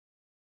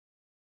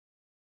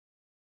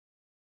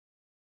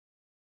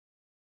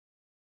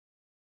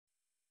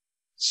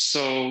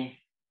So,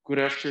 good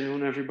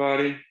afternoon,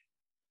 everybody.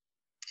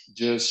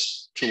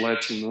 Just to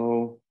let you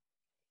know,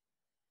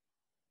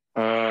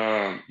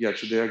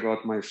 today I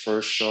got my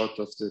first shot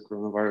of the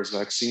coronavirus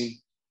vaccine,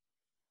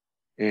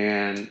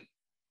 and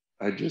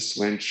I just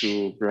went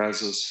to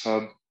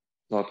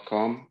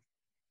brazoshub.com.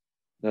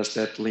 That's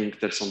that link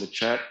that's on the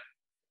chat.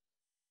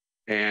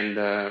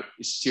 And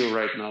still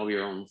right now we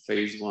are on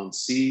phase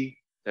 1C,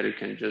 that you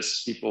can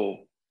just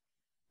people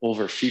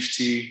over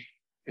 50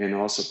 and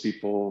also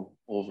people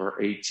over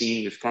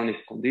 18 with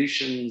chronic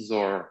conditions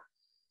or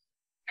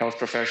health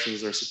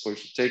professionals are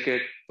supposed to take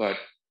it.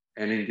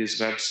 And in this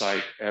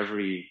website,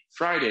 every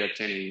Friday at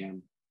 10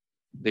 a.m.,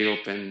 they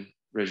open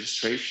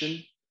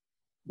registration.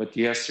 But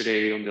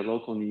yesterday on the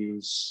local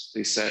news,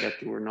 they said that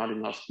there were not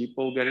enough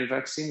people getting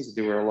vaccines.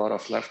 There were a lot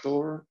of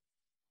leftover.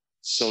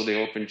 So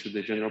they opened to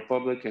the general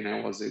public, and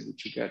I was able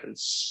to get a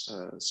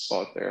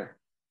spot there.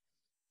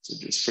 So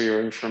just for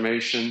your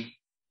information,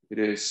 it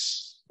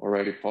is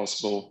already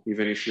possible,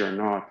 even if you're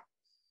not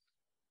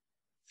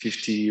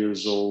 50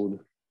 years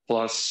old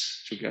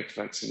plus, to get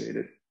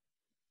vaccinated.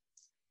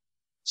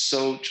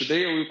 So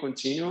today I will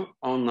continue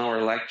on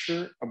our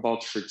lecture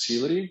about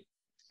fertility,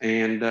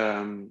 and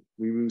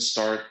we will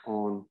start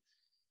on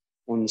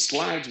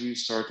slides. We will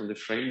start on the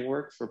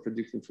framework for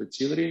predicting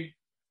fertility.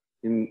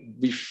 And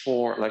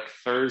before, like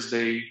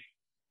Thursday,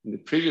 in the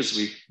previous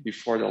week,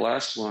 before the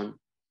last one,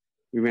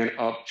 we went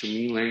up to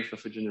mean length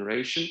of a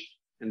generation.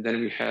 And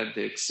then we had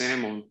the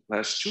exam on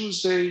last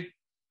Tuesday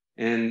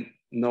and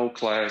no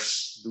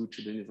class due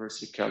to the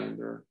university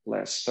calendar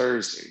last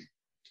Thursday.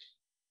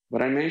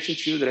 But I mentioned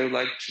to you that I would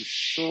like to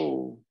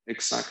show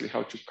exactly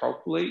how to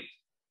calculate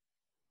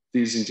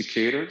these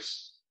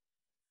indicators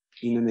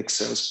in an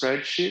Excel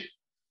spreadsheet.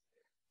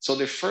 So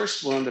the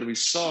first one that we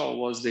saw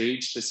was the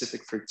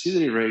age-specific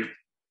fertility rate,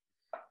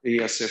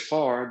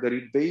 ASFR, that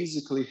it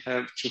basically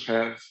have to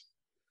have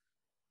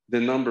the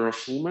number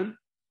of women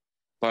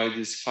by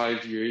these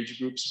 5-year age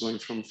groups going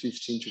from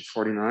 15 to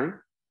 49.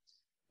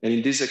 And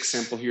in this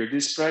example here,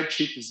 this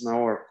spreadsheet is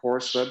now our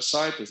course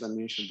website, as I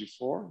mentioned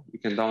before. You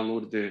can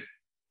download the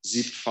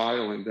zip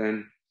file and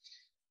then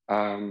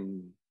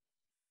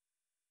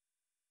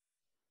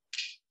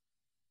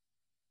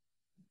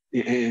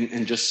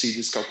and just see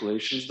these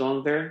calculations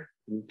down there.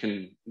 You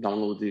can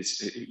download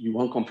this. You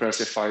won't compress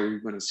the file, you're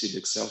going to see the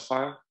Excel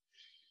file.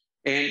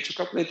 And to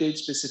calculate the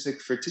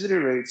age-specific fertility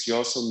rates, you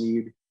also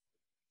need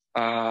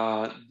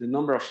the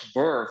number of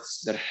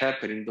births that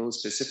happen in those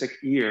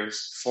specific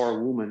years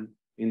for women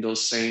in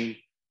those same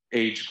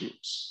age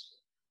groups.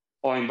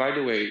 Oh, and by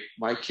the way,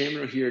 my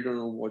camera here, I don't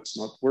know what's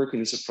not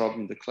working. It's a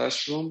problem in the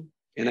classroom,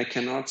 and I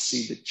cannot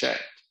see the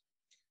chat.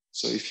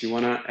 So if you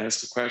want to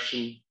ask a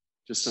question,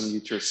 just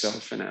unmute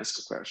yourself and ask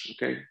a question,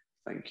 okay?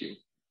 Thank you.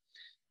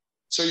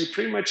 So you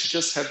pretty much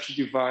just have to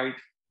divide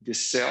the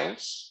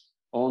cells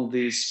on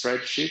the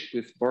spreadsheet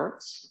with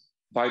births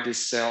by the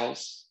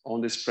cells on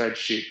the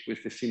spreadsheet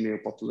with the female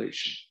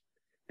population.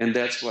 And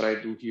that's what I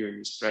do here in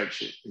the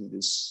spreadsheet in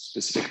this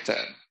specific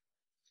tab.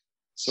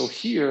 So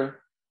here,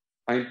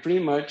 I'm pretty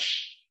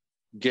much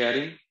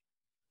getting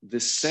the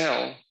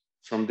cell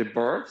from the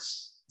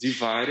births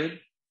divided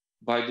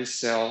by the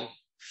cell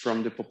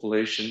from the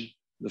population,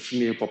 the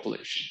female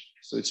population.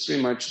 So it's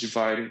pretty much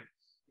dividing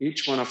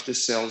each one of the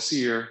cells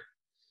here,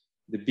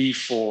 the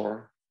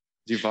B4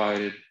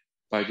 divided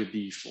by the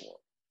B4.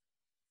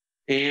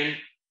 And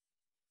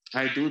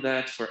I do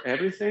that for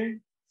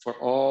everything, for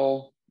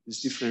all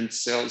these different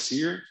cells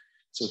here.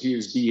 So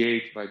here's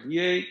B8 by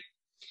B8,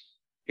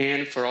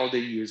 and for all the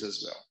years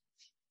as well.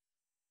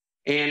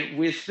 And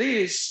with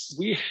this,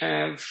 we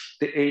have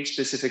the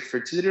age-specific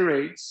fertility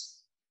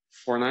rates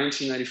for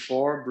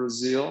 1994,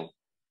 Brazil,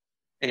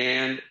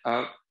 and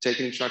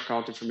taking into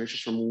account information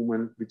from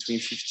women between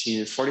 15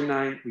 and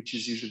 49, which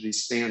is usually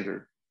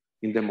standard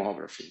in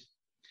demography.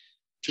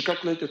 To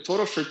calculate the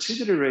total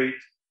fertility rate,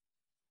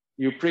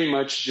 you pretty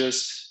much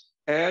just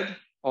add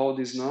all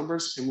these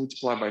numbers and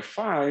multiply by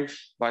five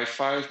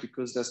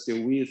because that's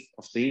the width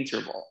of the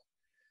interval.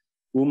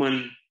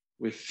 Women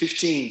with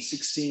 15,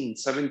 16,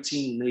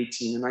 17,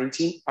 18, and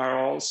 19 are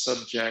all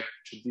subject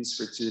to these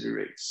fertility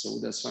rates. So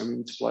that's why we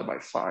multiply by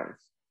 5.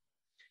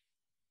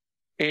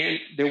 And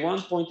the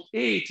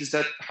 1.8 is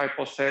that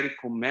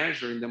hypothetical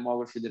measure in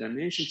demography that I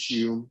mentioned to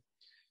you.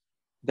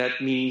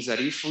 That means that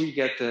if we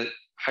get a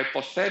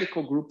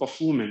hypothetical group of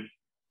women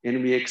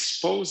and we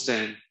expose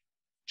them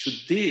to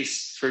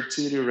these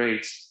fertility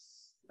rates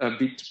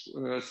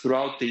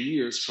throughout the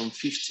years from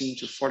 15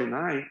 to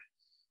 49,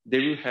 they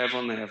will have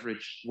on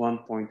average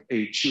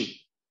 1.82.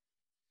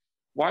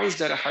 Why is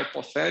that a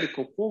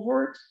hypothetical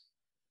cohort?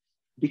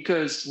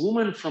 Because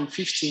women from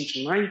 15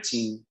 to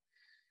 19,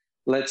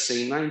 let's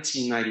say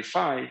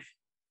 1995,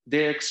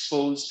 they're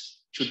exposed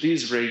to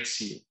these rates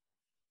here.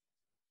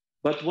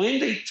 But when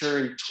they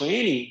turn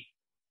 20,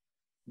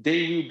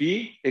 they will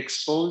be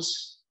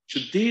exposed to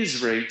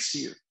these rates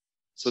here.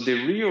 So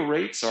the real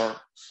rates are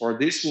for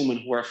this woman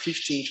who are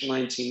 15 to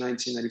 19,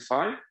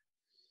 1995,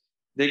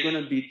 they're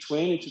going to be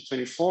 20 to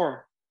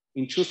 24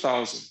 in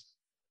 2000.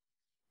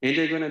 and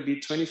they're going to be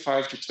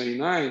 25 to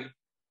 29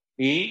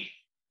 in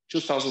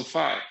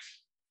 2005.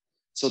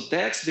 So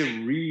that's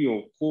the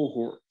real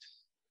cohort.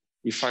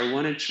 If I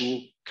wanted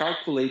to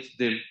calculate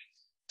the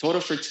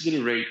total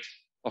fertility rate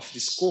of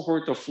this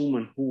cohort of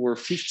women who were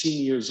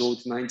 15 years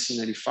old in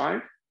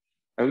 1995,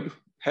 I would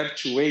have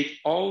to wait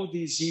all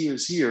these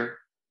years here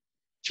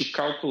to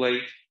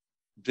calculate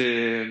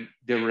the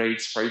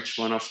rates for each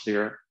one of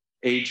their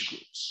age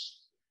groups.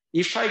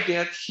 If I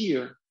get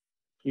here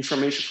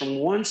information from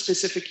one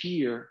specific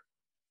year,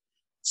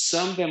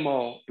 sum them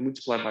all and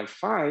multiply by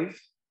 5,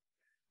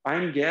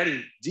 I'm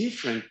getting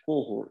different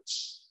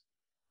cohorts.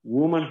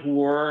 Women who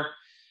were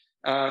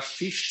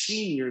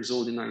 15 years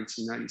old in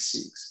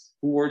 1996,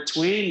 who were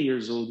 20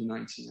 years old in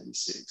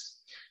 1996.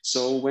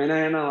 So when I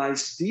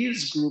analyze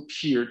this group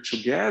here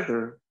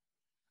together,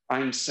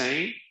 I'm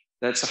saying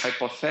that's a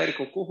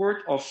hypothetical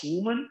cohort of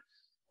women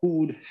who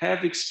would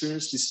have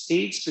experienced these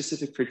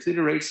age-specific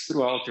fertility rates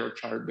throughout their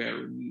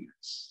childbearing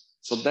years.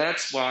 So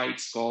that's why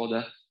it's called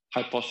a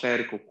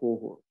hypothetical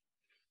cohort.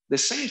 The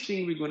same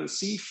thing we're going to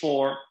see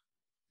for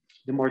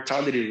the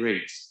mortality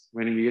rates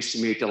when we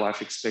estimate the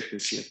life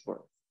expectancy at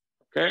birth.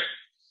 Okay?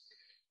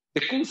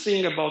 The cool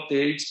thing about the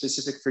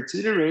age-specific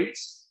fertility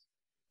rates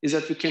is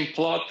that we can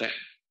plot them,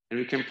 and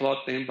we can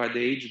plot them by the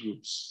age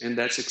groups, and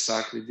that's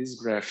exactly this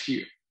graph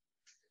here.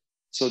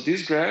 So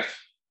this graph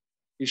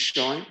is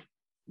showing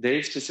the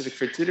age-specific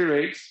fertility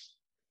rates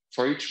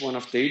for each one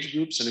of the age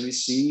groups, and we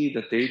see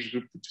that the age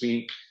group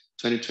between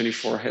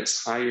 2024 has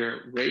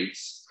higher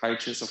rates, higher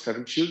chance of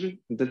having children,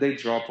 and then they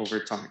drop over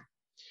time.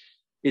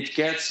 It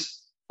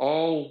gets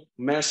all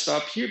messed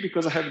up here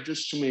because I have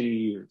just too many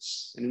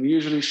years, and we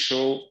usually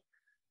show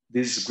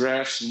these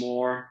graphs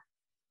more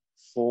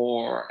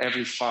for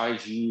every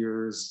 5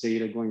 years,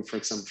 data going, for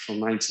example, from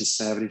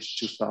 1970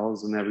 to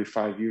 2000 every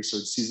 5 years, so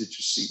it's easy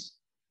to see.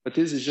 But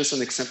this is just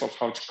an example of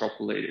how to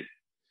calculate it.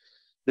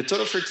 The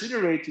total fertility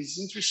rate is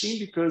interesting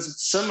because it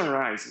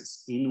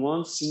summarizes in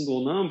one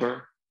single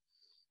number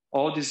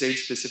all these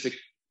age-specific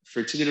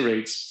fertility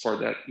rates for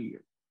that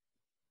year.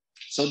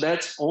 So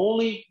that's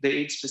only the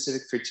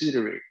age-specific fertility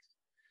rate.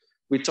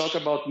 We talk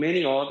about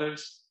many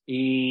others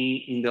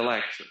in the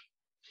lecture.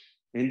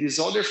 And this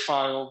other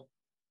file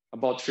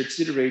about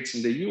fertility rates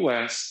in the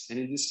US, and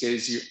in this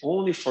case here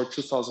only for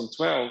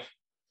 2012,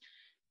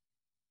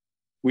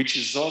 which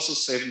is also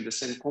saved in the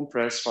same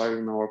compressed file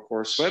in our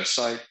course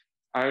website,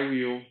 I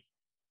will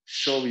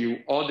show you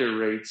other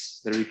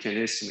rates that we can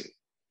estimate.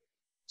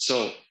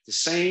 So the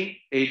same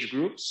age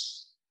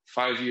groups,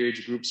 5-year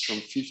age groups from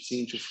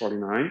 15 to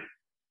 49.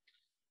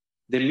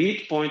 The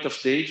midpoint of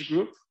the age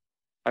group,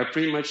 I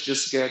pretty much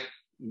just get,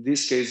 in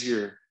this case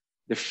here,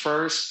 the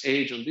first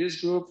age on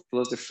this group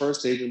plus the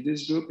first age on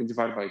this group and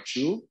divide by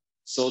 2.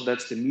 So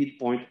that's the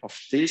midpoint of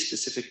this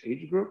specific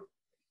age group.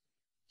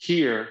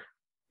 Here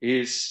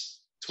is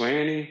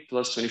 20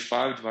 plus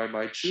 25 divided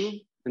by 2,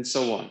 and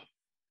so on.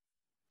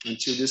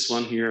 Until this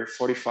one here,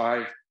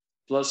 45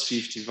 plus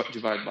 50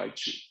 divided by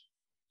 2.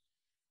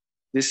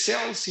 The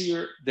cells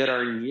here that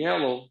are in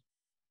yellow,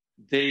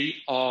 they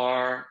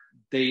are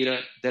data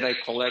that I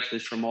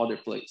collected from other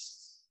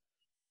places.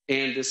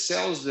 And the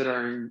cells that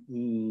are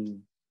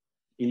in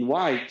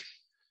white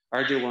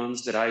are the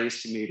ones that I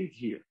estimated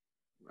here,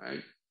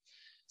 right?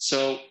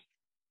 So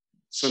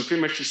I'm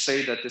pretty much to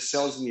say that the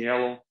cells in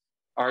yellow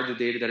are the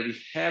data that we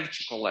have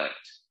to collect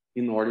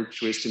in order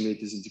to estimate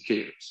these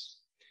indicators.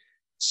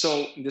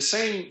 So in the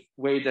same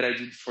way that I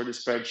did for the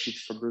spreadsheet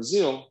for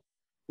Brazil,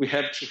 we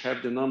have to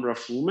have the number of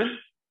women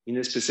in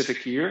a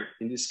specific year,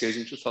 in this case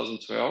in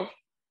 2012,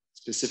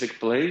 specific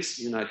place,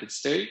 United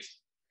States,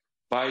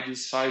 by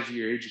these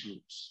 5-year age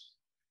groups.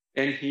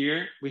 And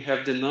here we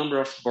have the number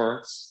of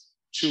births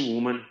to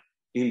women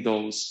in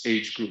those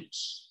age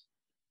groups.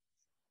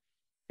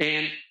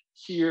 And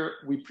here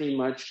we pretty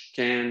much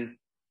can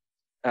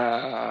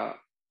add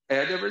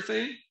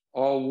everything,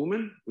 all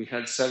women. We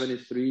had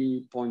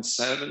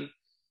 73.7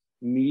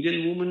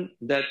 million women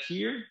that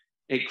year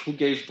who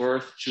gave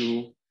birth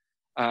to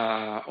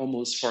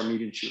almost 4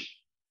 million children,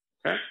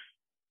 okay?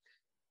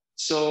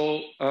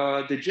 So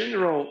the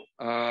general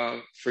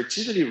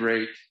fertility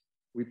rate,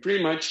 we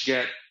pretty much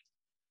get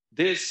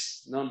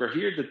this number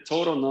here, the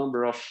total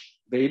number of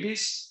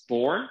babies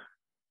born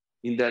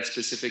in that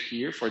specific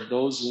year for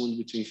those women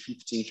between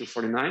 15 to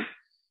 49,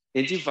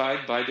 and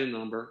divide by the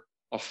number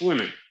of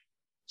women.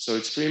 So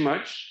it's pretty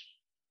much,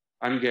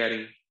 I'm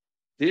getting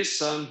this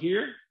sum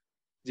here,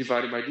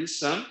 divided by this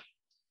sum,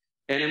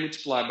 and I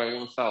multiply by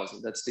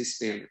 1,000. That's the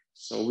standard.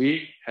 So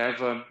we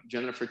have a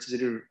general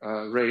fertility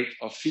rate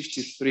of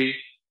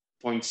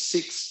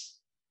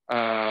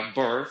 53.6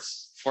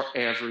 births for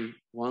every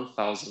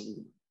 1,000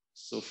 women.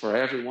 So for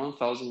every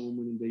 1,000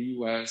 women in the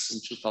US in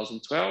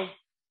 2012,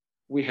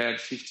 we had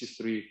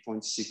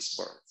 53.6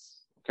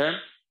 births, okay?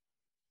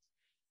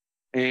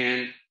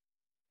 And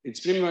it's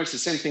pretty much the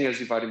same thing as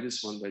dividing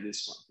this one by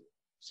this one.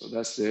 So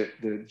that's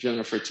the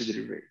general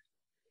fertility rate.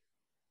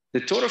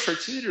 The total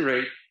fertility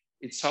rate,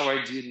 it's how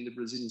I did in the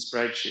Brazilian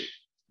spreadsheet.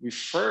 We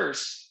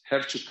first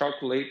have to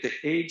calculate the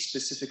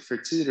age-specific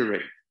fertility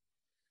rate.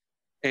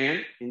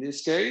 And in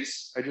this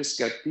case, I just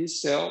get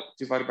this cell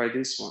divided by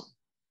this one.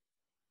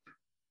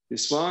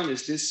 This one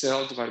is this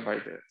cell divided by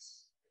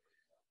this.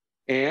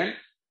 And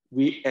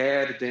we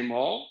add them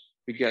all,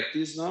 we get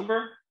this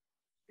number,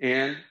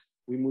 and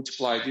we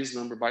multiply this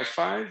number by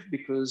 5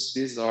 because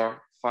these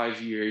are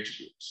 5-year age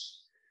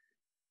groups.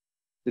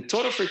 The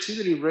total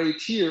fertility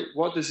rate here,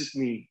 what does it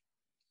mean?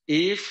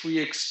 If we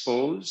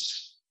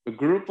expose a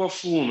group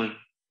of women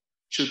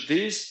to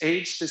these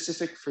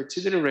age-specific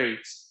fertility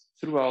rates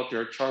throughout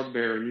their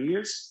childbearing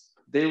years,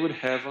 they would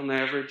have on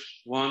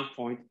average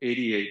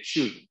 1.88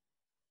 children.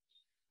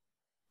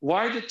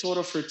 Why the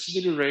total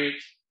fertility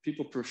rate?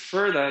 People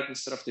prefer that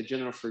instead of the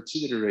general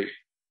fertility rate.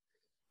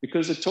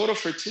 Because the total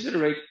fertility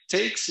rate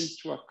takes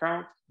into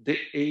account the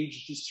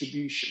age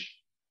distribution.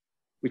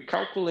 We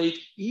calculate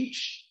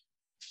each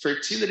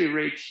fertility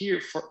rate here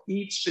for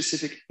each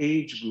specific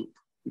age group.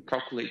 We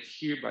calculate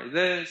here by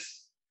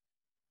this,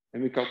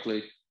 and we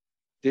calculate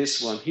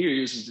this one here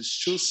using these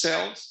 2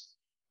 cells.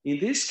 In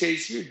this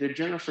case here, the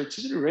general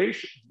fertility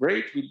rate,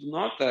 we do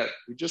not that.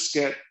 We just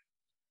get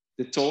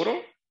the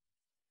total,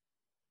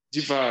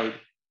 divide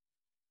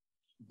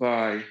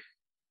by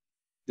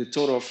the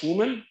total of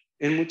women,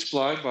 and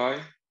multiply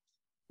by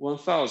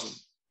 1,000.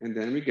 And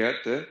then we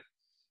get the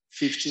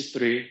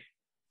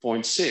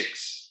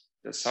 53.6.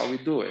 That's how we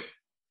do it.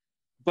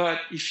 But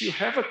if you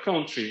have a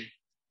country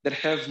that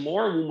have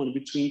more women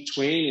between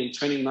 20 and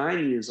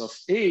 29 years of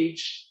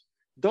age,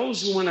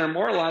 those women are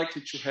more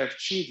likely to have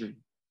children.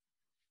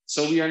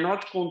 So we are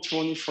not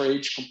controlling for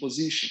age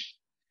composition.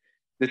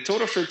 The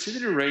total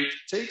fertility rate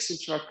takes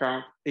into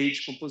account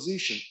age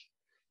composition.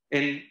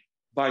 And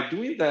by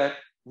doing that,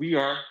 we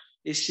are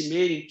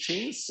estimating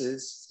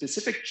chances,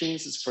 specific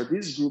chances for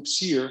these groups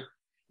here.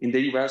 In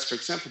the US, for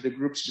example, the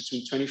groups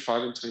between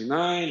 25 and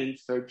 29 and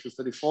 30 to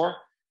 34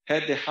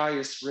 had the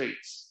highest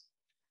rates.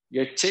 We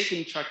are taking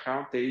into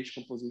account the age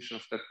composition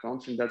of that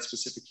country in that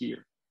specific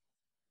year.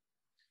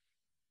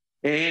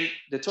 And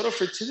the total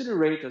fertility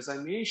rate, as I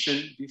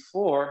mentioned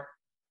before,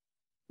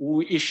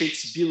 if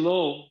it's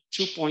below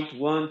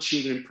 2.1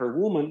 children per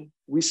woman,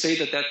 we say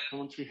that that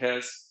country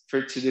has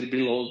fertility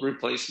below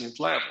replacement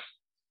level.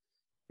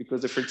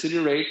 Because the fertility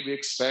rate, we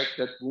expect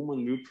that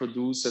women will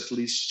produce at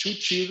least 2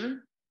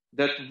 children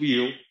that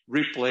will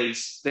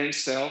replace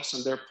themselves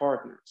and their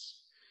partners.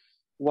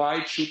 Why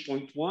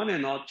 2.1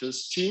 and not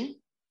just 2?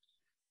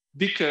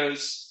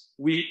 Because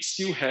we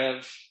still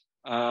have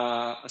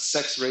a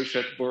sex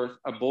ratio at birth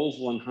above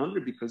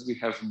 100 because we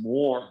have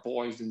more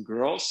boys than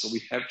girls, so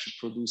we have to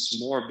produce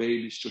more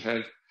babies to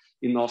have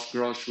enough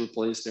girls to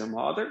replace their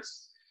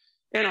mothers.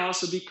 And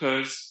also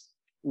because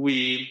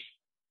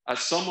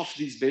some of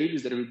these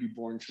babies that will be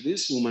born to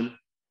this woman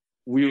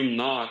will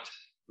not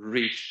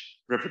reach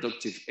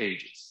reproductive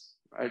ages,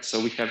 right?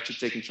 So we have to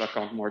take into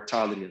account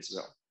mortality as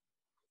well.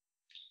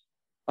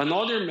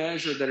 Another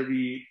measure that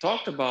we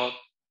talked about,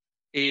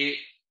 2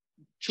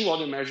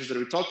 other measures that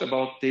we talked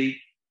about, they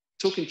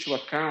took into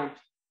account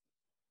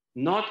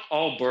not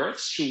all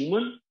births to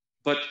women,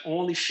 but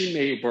only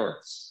female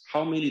births.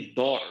 How many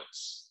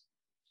daughters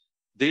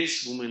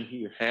this woman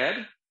here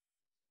had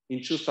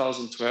in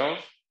 2012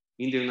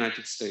 in the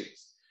United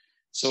States.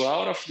 So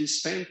out of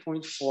these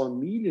 10.4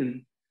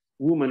 million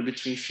women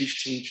between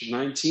 15 to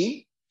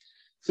 19,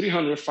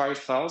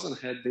 305,000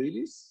 had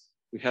babies.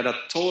 We had a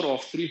total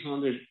of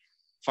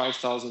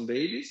 305,000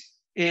 babies.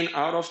 And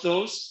out of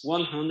those,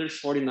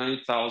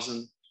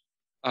 149,000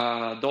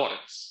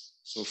 daughters,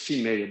 so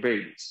female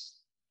babies.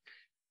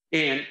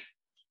 And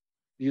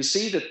you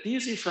see that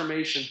this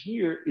information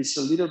here is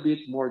a little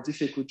bit more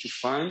difficult to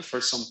find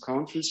for some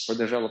countries, for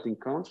developing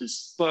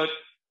countries, but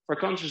for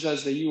countries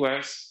as the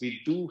US, we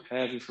do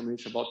have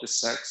information about the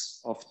sex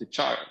of the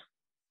child.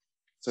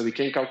 So we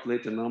can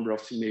calculate the number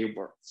of female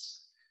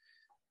births.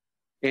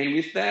 And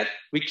with that,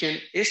 we can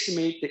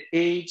estimate the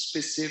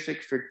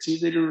age-specific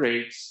fertility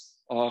rates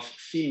of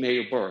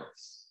female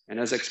births. And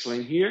as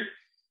explained here,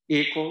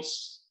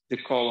 equals the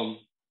column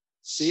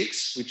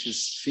 6, which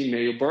is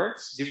female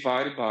births,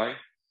 divided by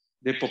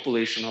the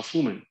population of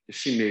women, the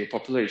female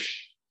population.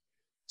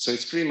 So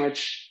it's pretty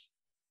much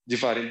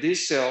dividing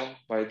this cell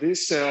by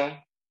this cell,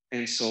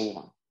 and so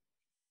on.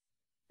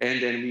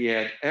 And then we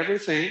add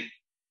everything,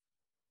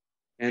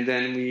 and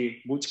then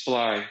we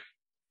multiply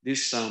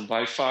this sum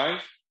by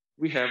 5,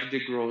 we have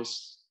the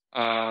gross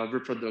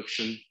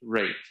reproduction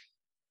rate.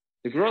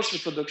 The gross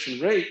reproduction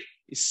rate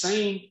is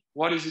saying,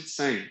 what is it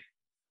saying?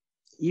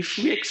 If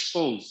we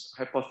expose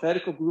a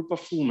hypothetical group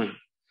of women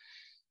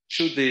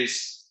to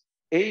this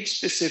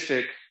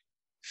age-specific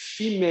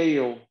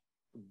female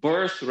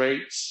birth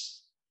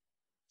rates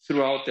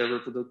throughout their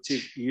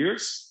reproductive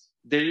years,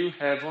 they will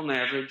have on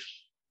average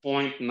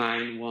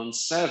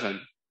 0.917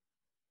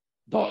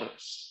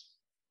 daughters.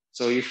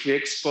 So if we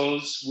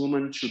expose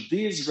women to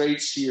these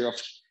rates here of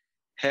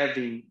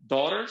having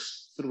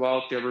daughters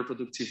throughout their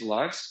reproductive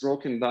lives,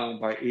 broken down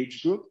by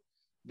age group,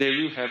 they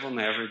will have on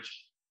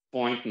average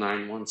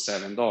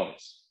 0.917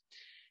 daughters.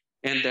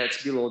 And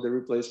that's below the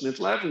replacement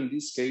level in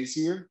this case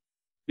here,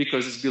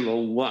 because it's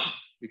below 1,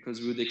 because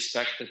we would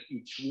expect that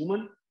each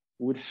woman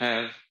would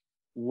have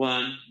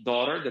one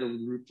daughter that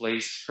would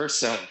replace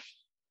herself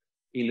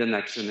in the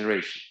next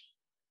generation.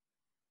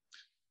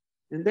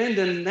 And then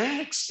the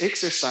next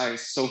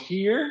exercise, so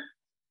here,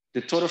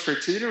 the total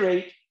fertility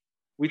rate,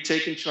 we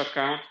take into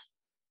account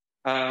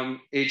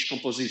age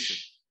composition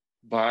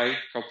by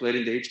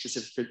calculating the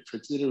age-specific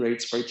fertility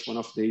rates for each one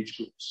of the age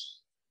groups.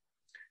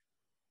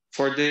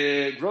 For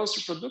the gross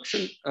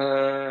reproduction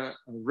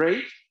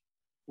rate,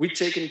 we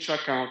take into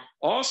account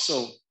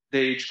also the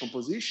age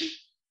composition,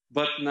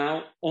 but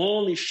now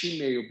only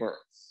female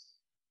births.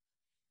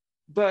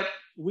 But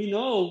we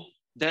know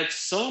that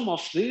some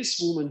of these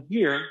women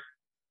here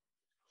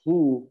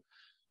who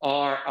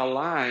are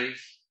alive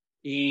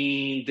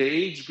in the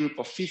age group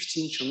of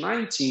 15 to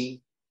 19,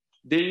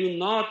 they will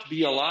not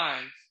be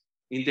alive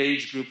in the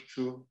age group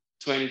to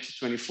 20 to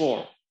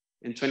 24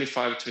 and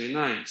 25 to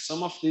 29.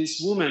 Some of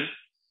these women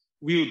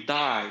will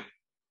die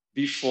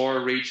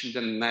before reaching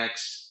the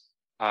next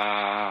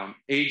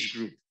age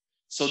group.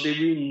 So they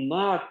will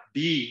not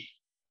be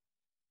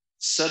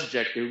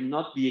subject, they will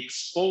not be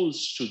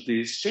exposed to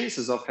these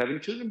chances of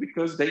having children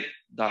because they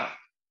die.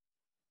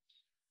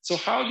 So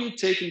how do you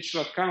take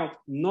into account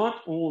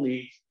not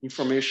only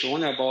information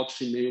only about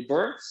female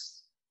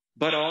births,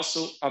 but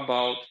also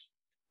about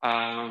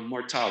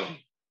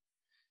mortality?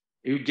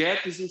 You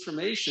get this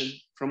information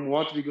from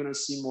what we're going to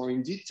see more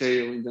in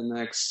detail in the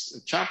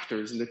next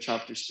chapters, in the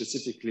chapter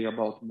specifically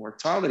about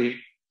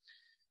mortality.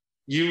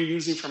 You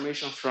use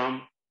information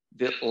from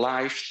the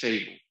life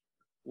table.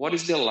 What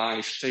is the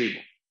life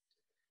table?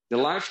 The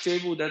life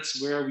table,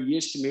 that's where we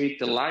estimate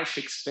the life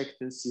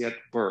expectancy at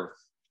birth.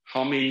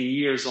 How many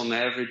years on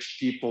average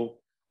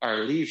people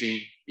are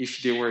living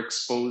if they were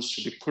exposed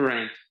to the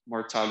current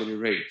mortality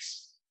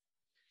rates.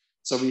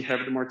 So we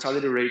have the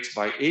mortality rates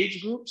by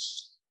age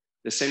groups,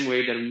 the same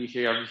way that we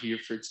have here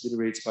fertility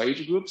rates by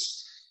age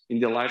groups. In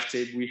the life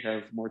table, we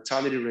have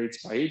mortality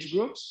rates by age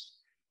groups.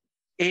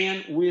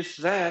 And with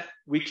that,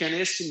 we can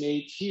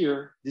estimate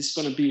here, this is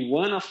going to be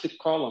one of the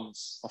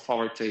columns of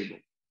our table.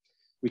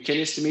 We can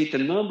estimate the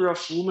number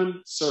of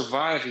women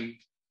surviving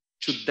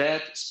to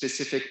that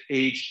specific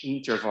age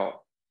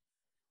interval.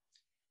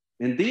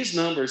 And these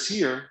numbers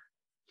here,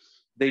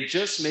 they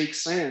just make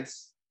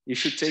sense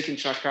if you take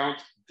into account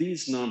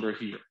this number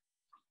here.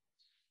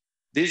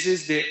 This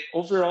is the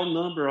overall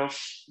number of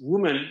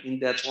women in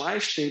that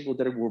life table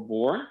that were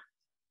born.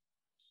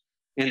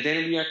 And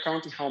then we are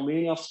counting how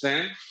many of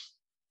them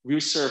will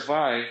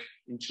survive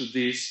into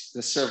this,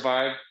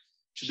 survive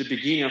to the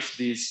beginning of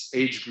these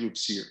age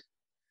groups here.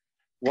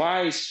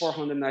 Why is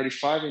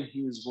 495 and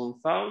here is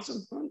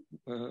 100,000?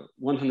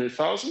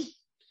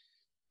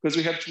 Because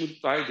we have to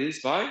multiply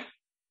this by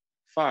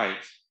 5,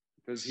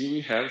 because here we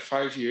have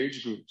 5-year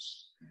age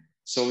groups.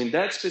 So in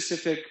that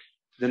specific,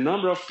 the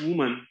number of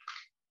women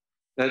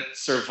that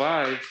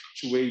survived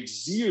to age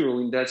 0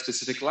 in that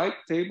specific life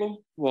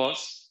table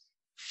was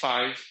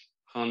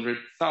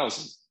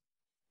 500,000.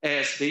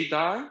 As they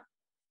die,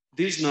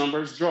 these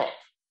numbers drop.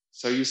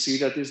 So you see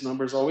that these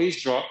numbers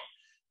always drop.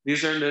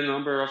 These are the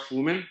number of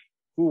women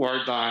who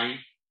are dying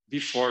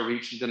before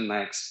reaching the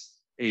next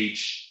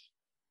age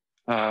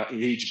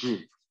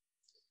group.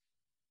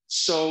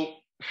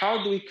 So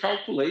how do we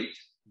calculate,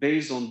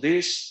 based on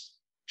these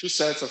two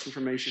sets of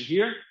information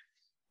here,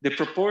 the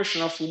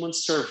proportion of women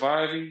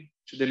surviving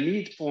to the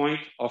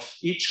midpoint of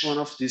each one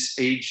of these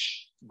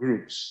age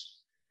groups?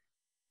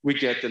 We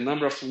get the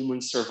number of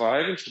women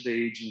surviving to the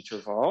age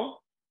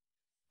interval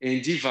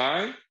and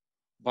divide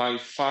by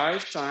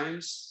 5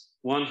 times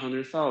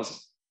 100,000.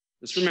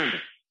 Just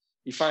remember,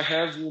 if I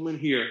have women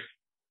here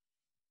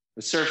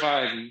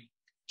surviving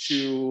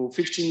to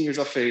 15 years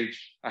of age,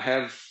 I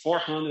have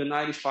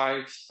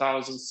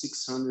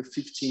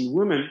 495,615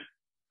 women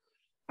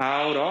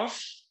out of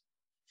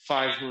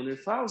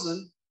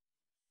 500,000.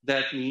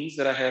 That means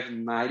that I have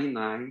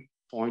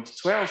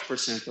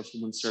 99.12% of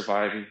women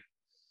surviving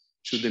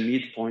to the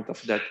midpoint of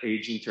that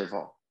age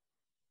interval,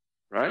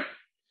 right?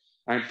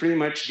 I'm pretty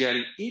much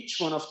getting each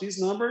one of these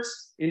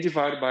numbers and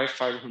divide by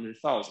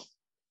 500,000,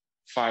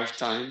 5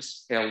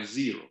 times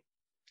L0.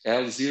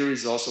 L0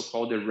 is also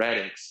called the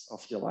radix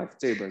of the life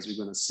table, as we're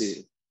going to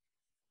see.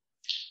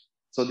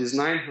 So this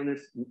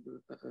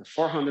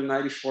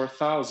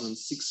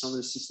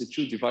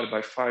 494,662 divided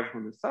by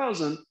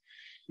 500,000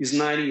 is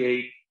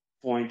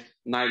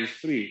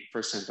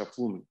 98.93% of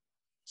women.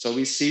 So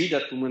we see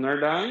that women are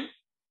dying.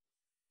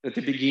 At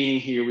the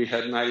beginning here, we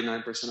had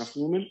 99% of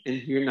women,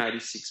 and here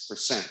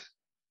 96%.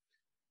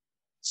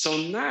 So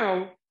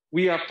now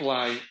we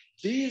apply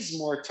this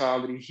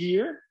mortality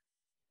here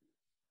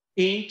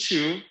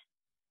into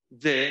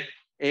the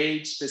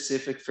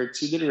age-specific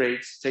fertility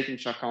rates, taking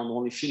into account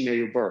only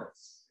female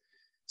births.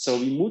 So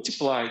we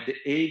multiply the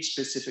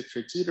age-specific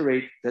fertility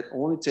rate that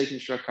only takes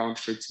into account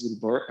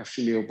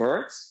female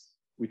births,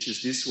 which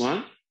is this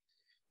one,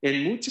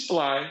 and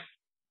multiply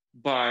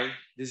by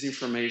this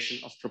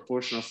information of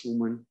proportion of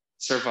women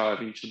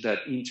surviving to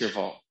that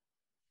interval.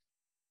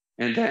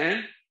 And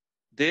then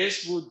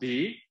this would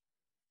be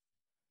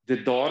the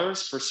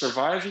daughters per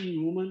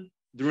surviving woman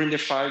during the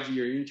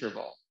 5-year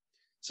interval.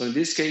 So in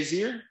this case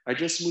here, I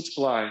just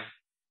multiply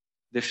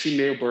the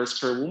female births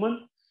per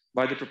woman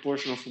by the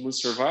proportion of women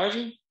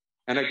surviving,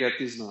 and I get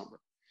this number.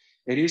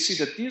 And you see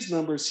that these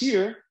numbers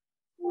here,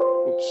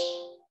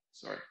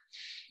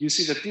 you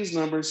see that these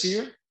numbers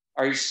here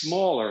are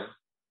smaller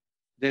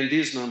than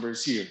these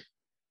numbers here,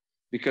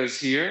 because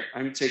here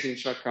I'm taking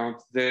into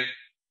account the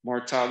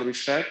mortality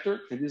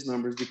factor, and these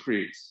numbers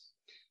decrease.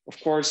 Of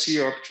course,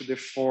 here up to the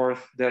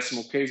 4th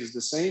decimal case is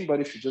the same, but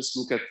if you just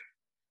look at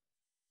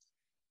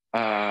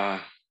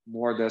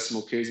more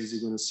decimal cases,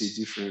 you're going to see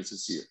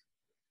differences here.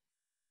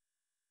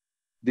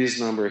 This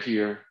number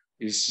here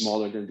is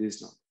smaller than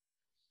this number.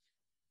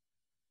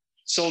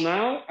 So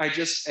now I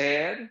just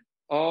add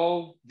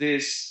all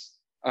these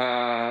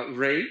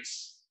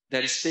rates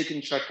that is taken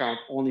into account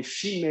only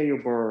female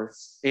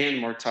births and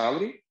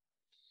mortality,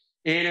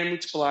 and I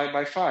multiply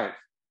by 5.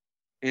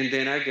 And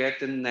then I get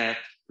the net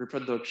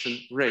reproduction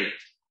rate.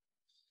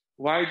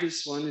 Why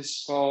this one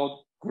is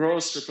called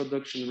gross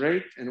reproduction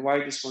rate and why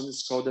this one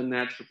is called the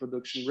net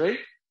reproduction rate?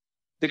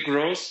 The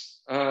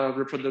gross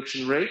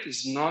reproduction rate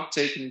is not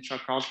taking into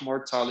account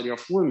mortality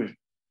of women.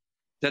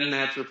 The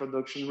net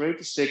reproduction rate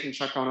is taken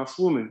into account of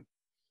women.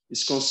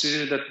 It's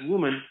considered that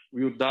women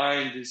will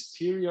die in this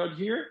period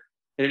here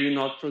and will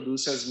not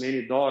produce as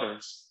many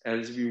daughters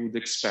as we would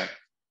expect.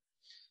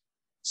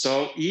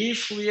 So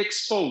if we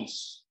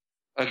expose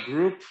a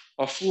group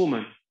of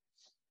women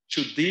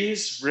to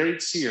these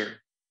rates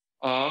here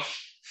of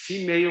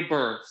female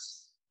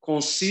births,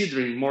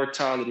 considering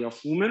mortality of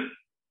women,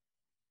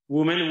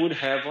 women would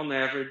have on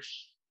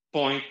average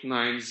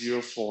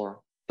 0.904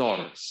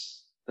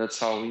 daughters. That's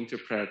how we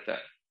interpret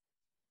that,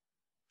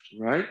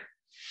 right?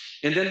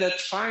 And then that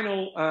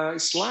final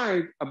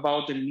slide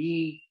about the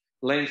mean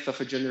length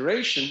of a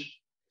generation,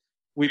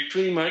 we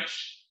pretty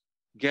much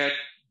get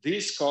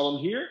this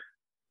column here,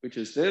 which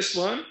is this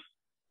one,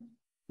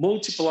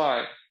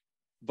 multiplied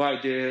by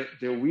the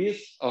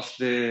width of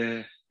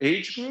the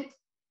age group,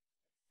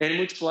 and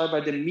multiply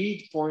by the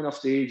midpoint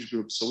of the age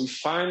group. So we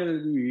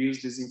finally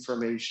use this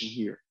information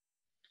here.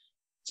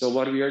 So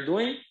what we are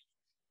doing,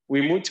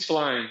 we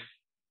multiplying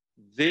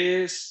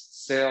this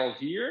cell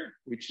here,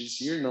 which is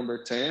here,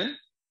 number 10,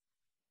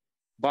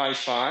 by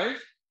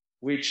 5,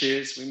 which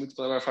is, we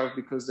multiply by 5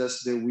 because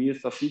that's the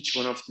width of each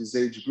one of these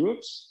age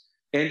groups.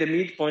 And the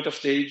midpoint of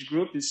the age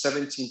group is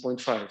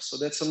 17.5. So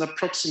that's an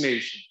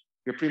approximation.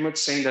 We're pretty much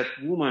saying that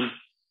women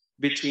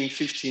between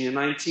 15 and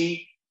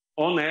 19,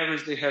 on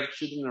average, they have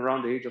children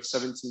around the age of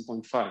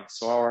 17.5.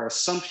 So our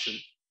assumption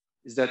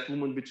is that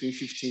women between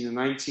 15 and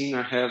 19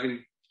 are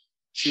having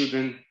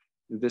children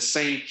with the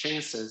same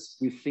chances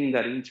within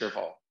that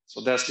interval.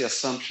 So that's the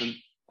assumption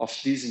of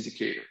this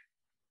indicator.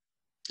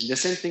 And the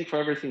same thing for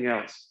everything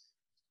else.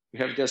 We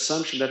have the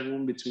assumption that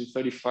women between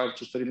 35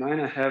 to 39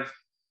 have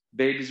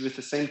babies with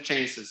the same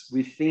chances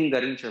within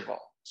that interval.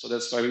 So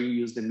that's why we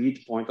use the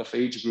midpoint of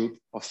age group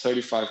of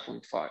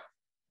 35.5.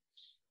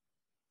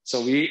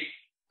 So we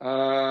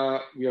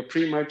are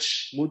pretty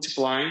much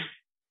multiplying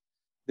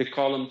the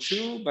column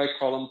 2 by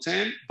column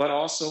 10, but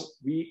also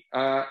we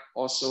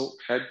also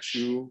had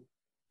to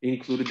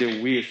include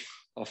the width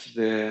of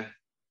the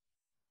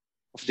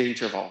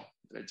interval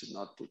that I did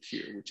not put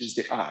here, which is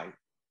the I.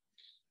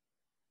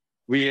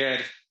 We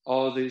add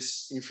all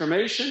this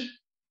information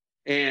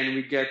and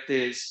we get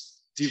this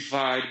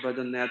divide by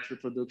the net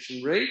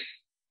reproduction rate.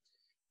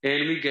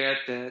 And we get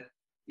that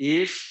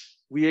if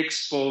we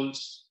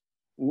expose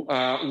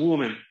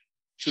women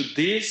to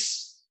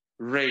these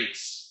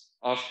rates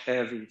of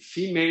having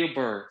female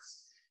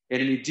births,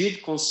 and we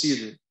did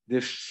consider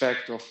the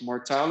factor of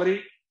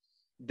mortality,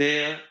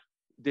 they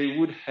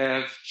would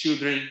have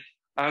children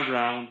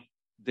around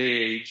the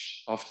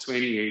age of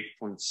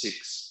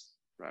 28.6,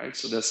 right?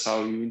 So that's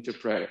how you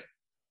interpret it.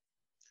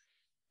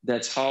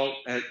 That's how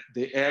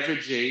the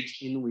average age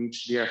in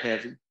which they are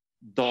having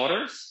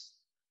daughters,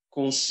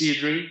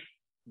 considering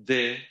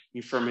the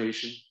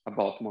information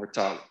about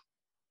mortality,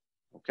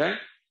 okay?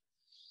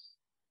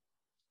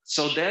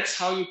 So that's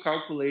how you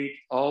calculate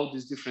all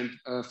these different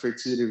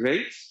fertility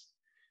rates.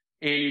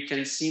 And you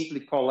can simply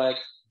collect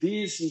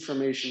this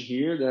information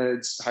here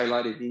that's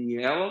highlighted in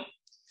yellow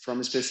from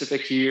a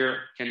specific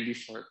year, can be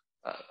for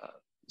a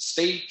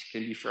state,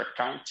 can be for a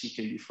county,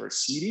 can be for a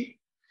city.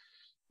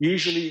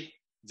 Usually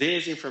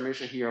this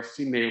information here of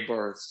female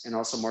births and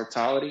also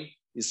mortality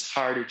is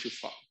harder to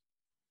find.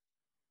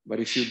 But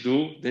if you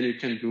do, then you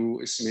can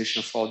do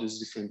estimation of all these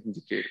different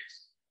indicators.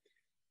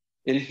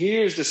 And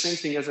here's the same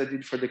thing as I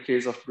did for the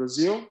case of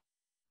Brazil.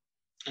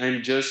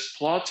 I'm just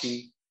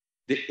plotting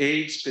the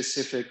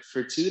age-specific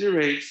fertility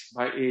rates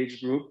by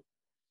age group,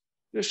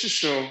 just to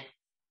show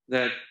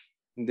that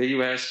in the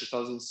US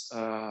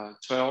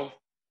 2012,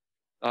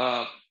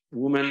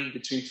 women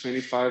between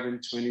 25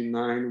 and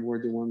 29 were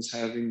the ones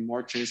having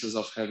more chances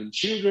of having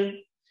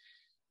children,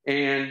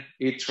 and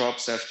it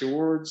drops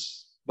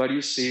afterwards. But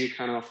you see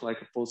kind of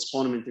like a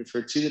postponement in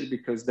fertility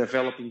because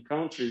developing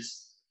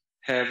countries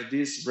have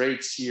these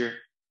rates here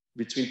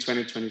between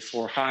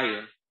 2024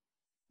 higher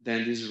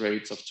than these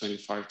rates of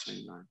 25,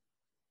 29.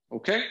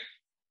 Okay?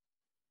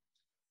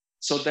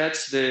 So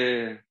that's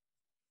the,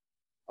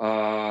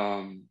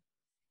 I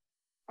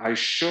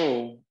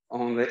show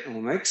on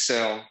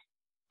Excel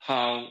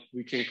how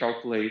we can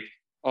calculate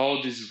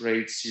all these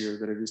rates here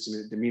that are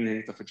estimate the mean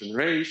length of a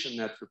generation,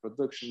 net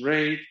reproduction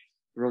rate,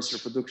 gross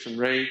reproduction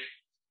rate,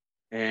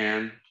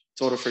 and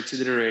total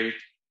fertility rate,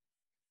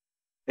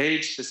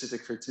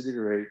 age-specific fertility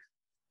rate,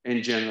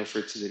 and general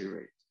fertility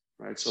rate,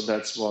 right? So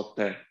that's what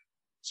that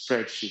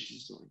spreadsheet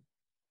is doing.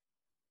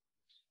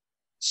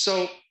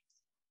 So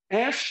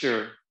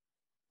after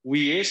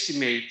we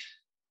estimate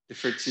the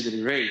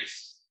fertility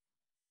rates,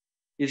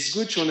 it's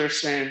good to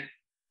understand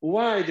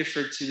why the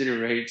fertility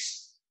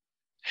rates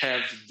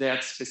have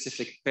that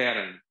specific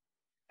pattern,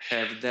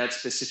 have that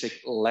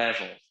specific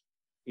level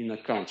in a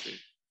country.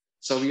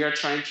 So we are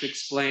trying to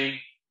explain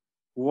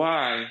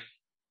why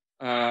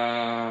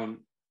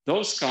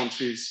those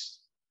countries,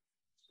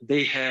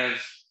 they have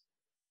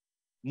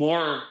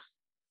more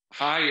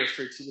higher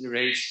fertility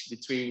rates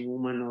between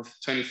women of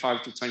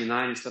 25 to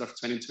 29 instead of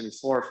 20 to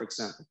 24, for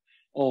example.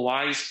 Or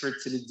why is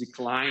fertility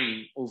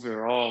declining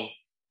overall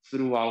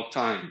throughout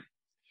time?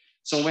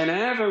 So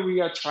whenever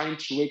we are trying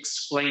to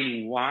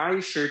explain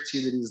why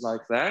fertility is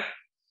like that,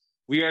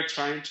 we are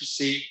trying to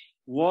see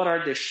what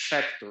are the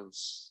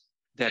factors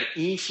that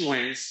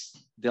influence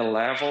the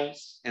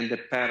levels and the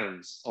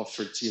patterns of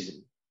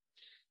fertility.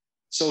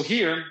 So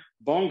here,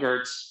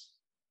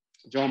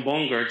 John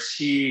Bongartz,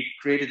 he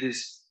created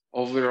this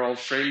overall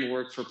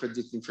framework for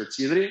predicting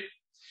fertility.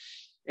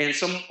 And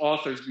some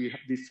authors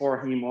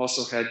before him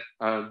also had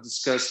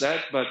discussed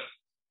that, but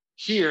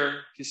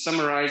here he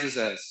summarizes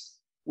as,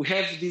 we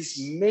have these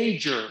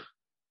major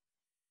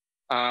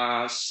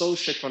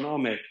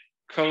socioeconomic,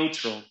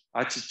 cultural,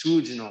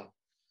 attitudinal,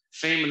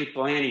 family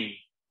planning,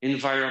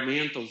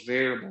 environmental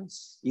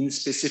variables in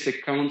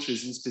specific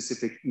countries in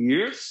specific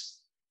years.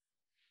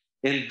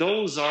 And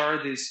those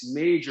are these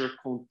major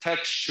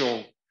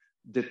contextual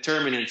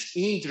determinants,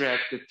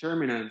 indirect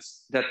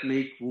determinants that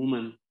make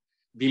women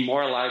be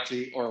more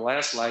likely or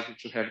less likely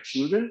to have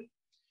children.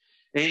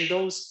 And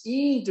those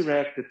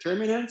indirect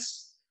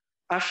determinants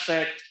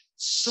affect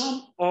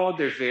some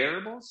other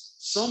variables,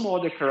 some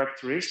other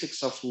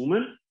characteristics of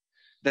women,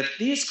 that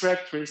these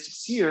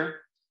characteristics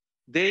here,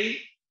 they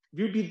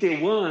will be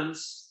the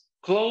ones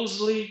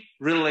closely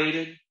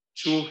related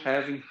to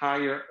having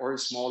higher or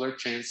smaller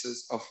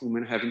chances of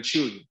women having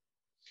children.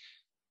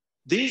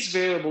 These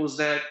variables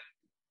that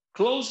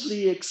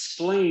closely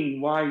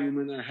explain why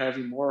women are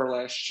having more or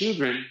less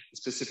children in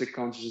specific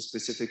countries in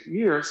specific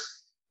years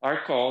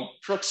are called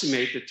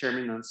proximate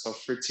determinants of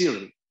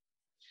fertility.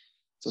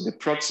 So the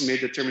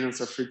proximate determinants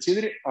of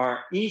fertility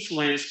are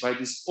influenced by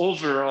this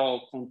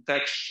overall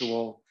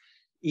contextual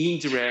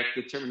indirect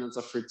determinants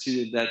of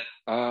fertility that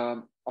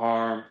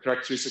are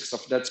characteristics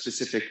of that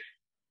specific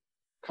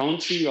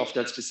country, of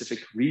that specific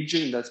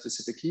region, in that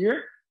specific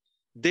year.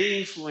 They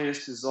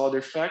influence these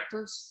other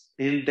factors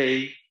and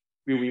they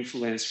will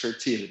influence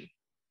fertility.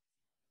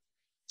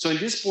 So in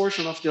this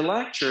portion of the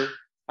lecture,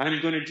 I'm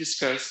going to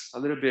discuss a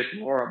little bit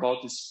more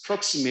about these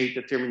proximate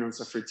determinants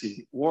of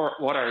fertility.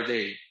 What are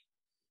they?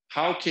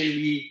 How can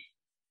we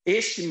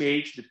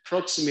estimate the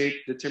proximate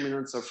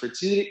determinants of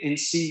fertility and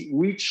see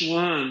which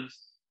ones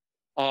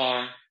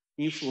are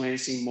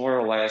influencing more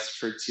or less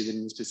fertility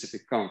in a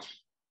specific country?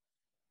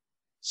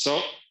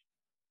 So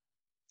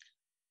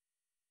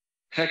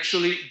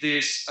actually,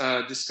 this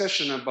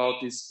discussion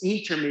about these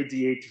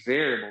intermediate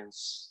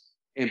variables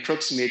and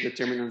proximate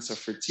determinants of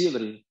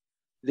fertility,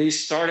 they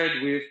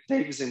started with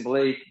Davis and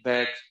Blake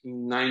back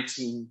in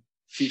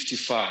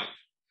 1955.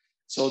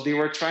 So they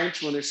were trying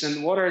to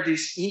understand what are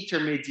these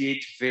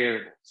intermediate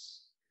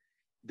variables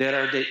that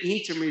are the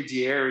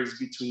intermediaries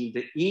between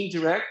the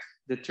indirect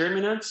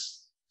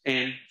determinants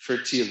and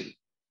fertility.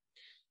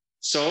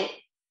 So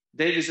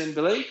Davis and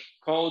Blake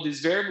called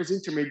these variables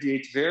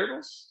intermediate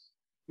variables,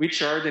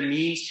 which are the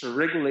means for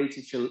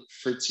regulating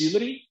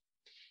fertility,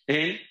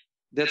 and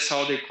that's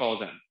how they call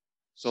them.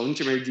 So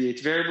intermediate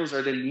variables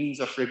are the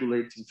means of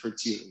regulating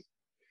fertility.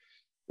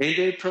 And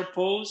they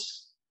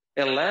proposed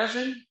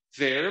 11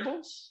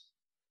 variables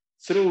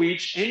through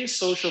which any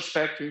social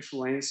factor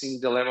influencing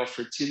the level of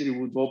fertility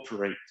would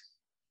operate.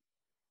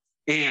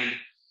 And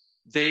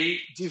they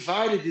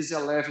divided these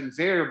 11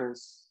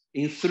 variables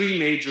in 3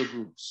 major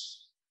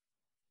groups.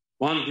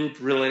 One group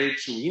related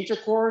to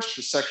intercourse,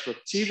 to sexual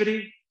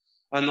activity,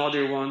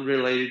 another one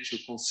related to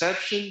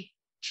conception,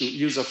 to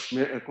use of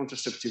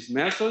contraceptive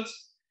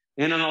methods,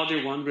 and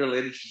another one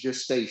related to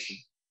gestation,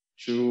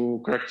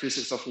 to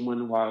characteristics of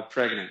women while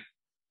pregnant.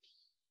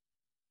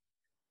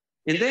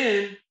 And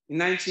then in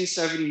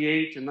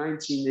 1978 and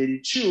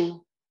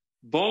 1982,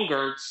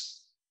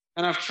 Bongartz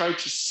kind of tried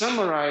to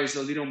summarize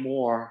a little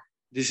more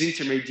these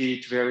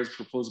intermediate variables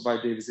proposed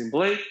by Davis and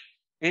Blake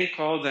and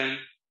call them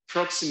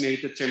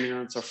proximate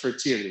determinants of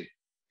fertility. He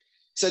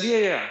said,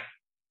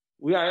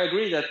 I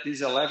agree that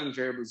these 11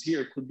 variables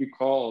here could be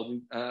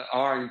called,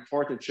 are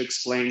important to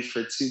explain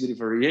fertility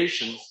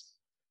variations,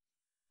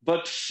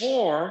 but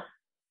 4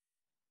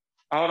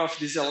 out of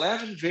these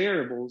 11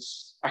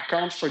 variables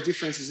account for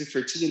differences in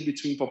fertility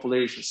between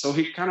populations. So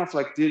he kind of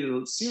like did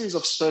a series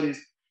of studies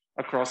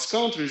across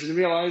countries and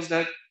realized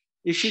that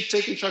if you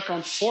take into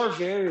account 4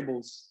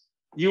 variables,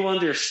 you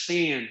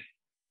understand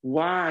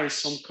why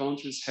some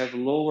countries have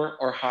lower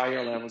or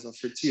higher levels of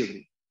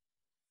fertility.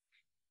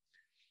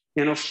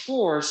 And of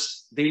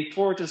course, the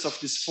importance of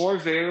these 4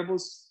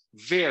 variables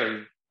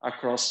vary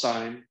across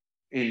time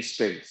and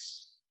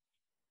space.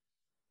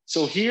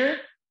 So here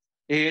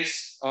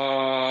is,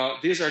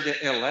 these are the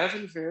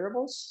 11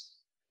 variables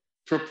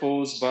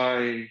proposed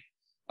by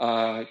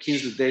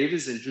Kingsley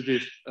Davis and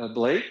Judith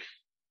Blake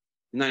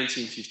in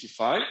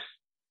 1955.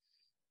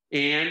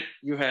 And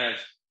you have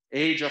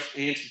age of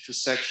entry to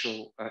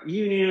sexual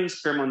unions,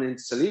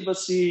 permanent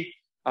celibacy,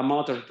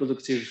 amount of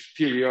reproductive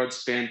period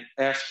spent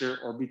after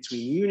or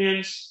between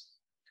unions,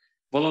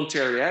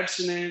 voluntary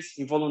abstinence,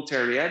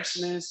 involuntary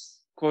abstinence,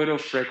 coital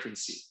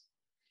frequency.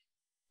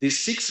 These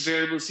 6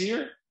 variables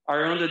here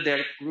are under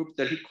that group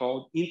that he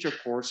called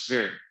intercourse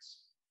variables.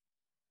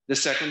 The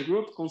second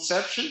group,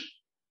 conception,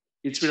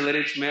 it's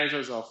related to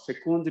measures of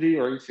fecundity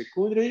or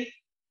infecundity,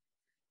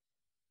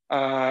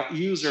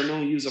 use or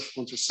non-use of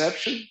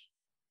contraception,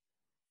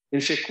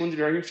 and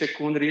fecundity or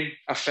infecundity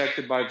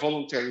affected by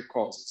voluntary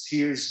causes.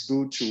 Here is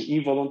due to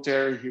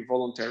involuntary and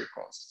involuntary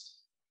causes.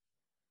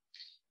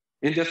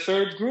 In the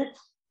third group,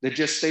 the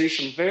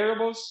gestation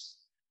variables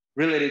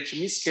related to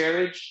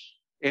miscarriage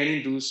and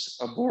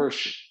induced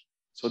abortion.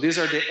 So these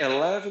are the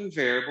 11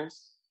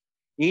 variables,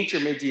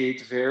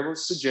 intermediate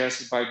variables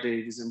suggested by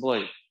Davis and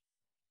Blake.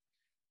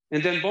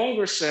 And then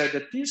Bonger said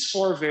that these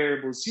 4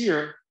 variables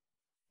here,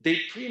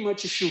 they pretty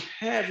much, if you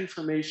have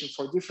information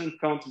for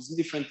different countries in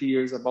different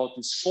years about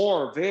these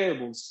 4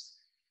 variables,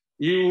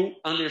 you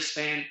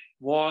understand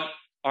why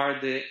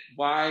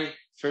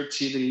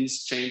fertility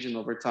is changing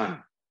over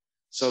time.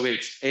 So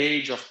it's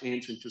age of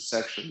entry into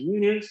sexual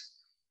unions,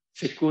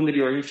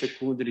 fecundity or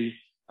infecundity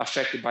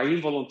affected by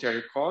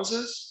involuntary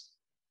causes,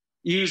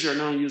 use or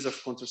non-use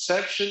of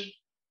contraception,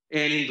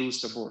 and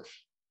induced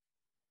abortion.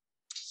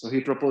 So he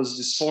proposed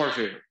these 4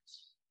 variables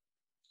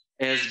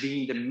as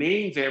being the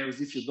main variables.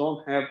 If you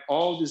don't have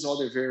all these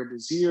other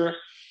variables here,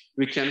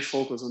 we can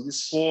focus on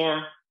these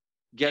 4,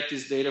 get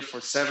this data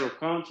for several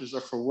countries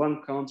or for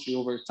one country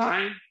over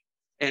time,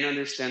 and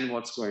understand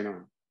what's going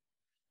on.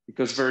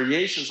 Because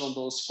variations on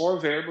those 4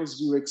 variables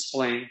will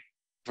explain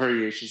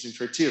variations in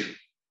fertility.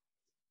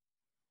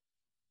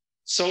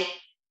 So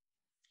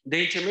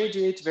the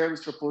intermediate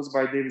variables proposed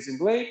by Davis and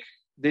Blake,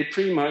 they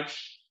pretty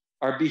much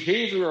are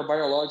behavioral or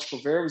biological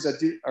variables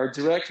that are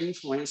directly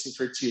influencing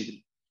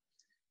fertility.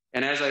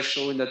 And as I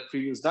showed in that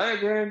previous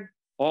diagram,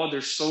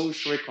 other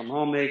social,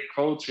 economic,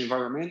 cultural,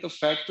 environmental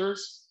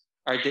factors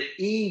are the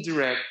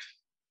indirect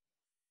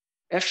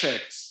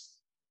effects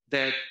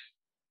that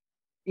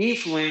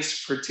influence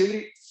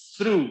fertility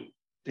through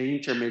the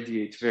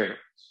intermediate variables.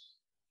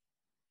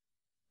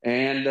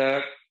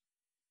 And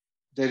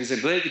Davis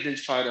and Blake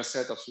identified a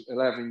set of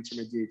 11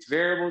 intermediate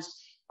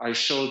variables. I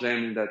showed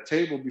them in that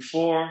table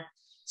before,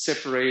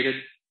 separated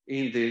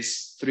in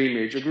these 3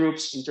 major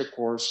groups: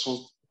 intercourse,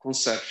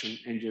 conception,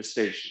 and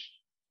gestation.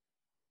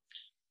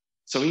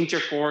 So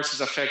intercourse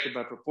is affected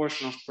by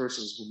proportion of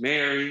persons who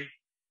marry,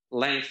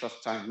 length of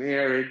time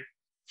married,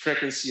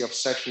 frequency of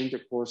sexual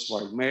intercourse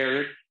while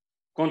married,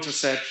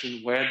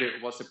 contraception,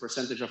 what's the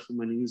percentage of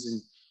women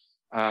using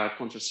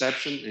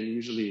contraception, and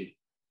usually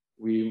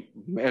we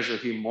measure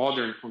here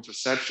modern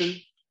contraception,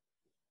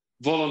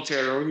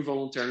 voluntary or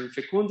involuntary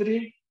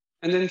fecundity,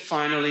 and then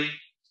finally,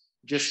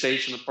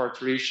 gestation or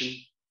parturition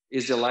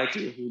is the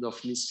likelihood of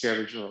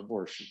miscarriage or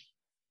abortion.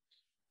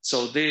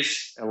 So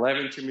these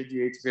 11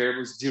 intermediate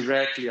variables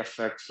directly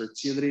affect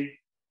fertility,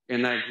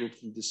 and I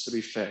grouped these 3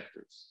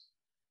 factors.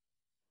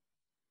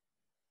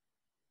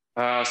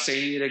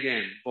 Saying it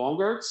again,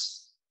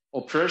 Bongards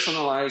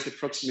operationalized the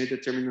approximate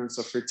determinants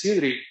of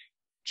fertility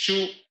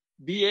to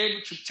be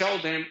able to tell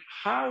them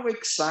how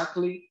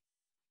exactly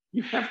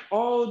you have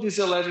all these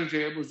 11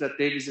 variables that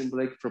Davis and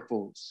Blake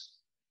proposed.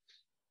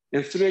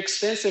 And through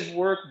extensive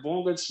work,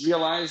 Bongards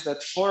realized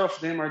that 4 of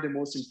them are the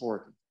most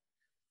important.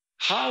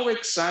 How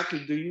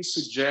exactly do you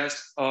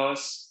suggest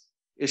us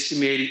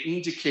estimating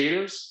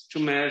indicators to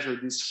measure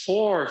these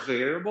 4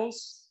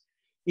 variables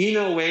in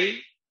a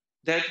way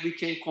that we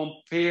can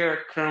compare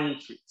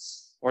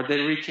countries, or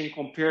that we can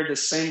compare the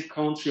same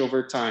country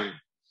over time?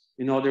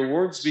 In other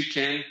words, we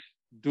can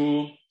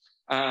do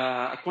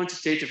a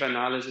quantitative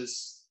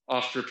analysis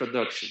of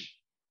reproduction.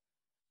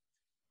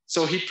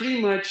 So he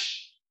pretty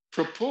much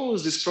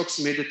proposed these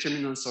approximate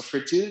determinants of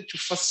fertility to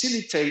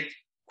facilitate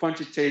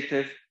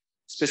quantitative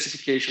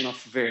specification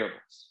of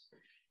variables.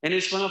 And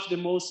it's one of the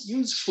most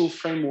useful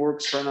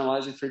frameworks for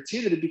analyzing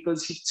fertility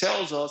because he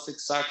tells us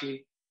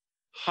exactly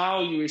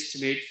how you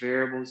estimate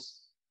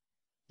variables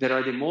that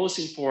are the most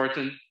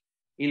important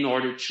in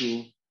order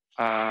to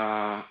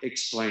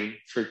explain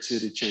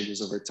fertility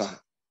changes over time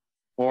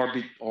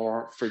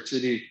or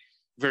fertility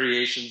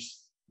variations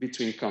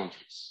between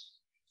countries.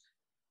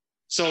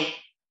 So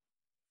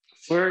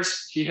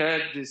first, he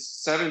had these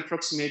 7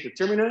 approximate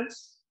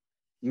determinants.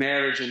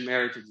 marriage and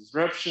marital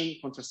disruption,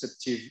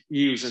 contraceptive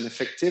use and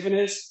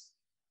effectiveness,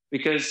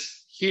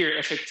 because here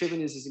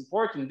effectiveness is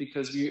important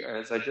because we,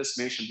 as I just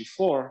mentioned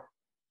before,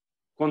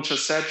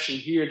 contraception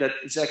here that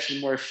is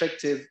actually more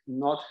effective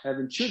not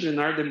having children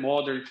are the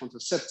modern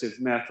contraceptive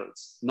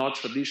methods, not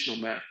traditional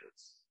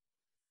methods.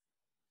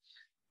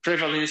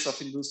 Prevalence of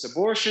induced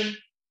abortion,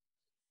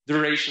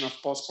 duration of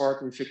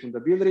postpartum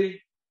fecundability,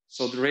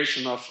 so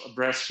duration of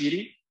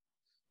breastfeeding.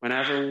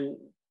 Whenever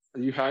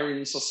you hear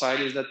in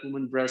societies that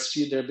women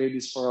breastfeed their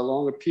babies for a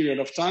longer period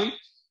of time,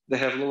 they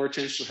have lower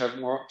chance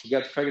to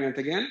get pregnant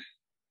again.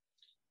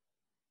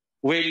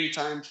 Waiting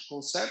time to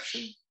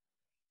conception,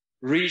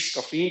 risk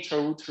of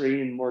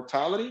intrauterine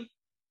mortality,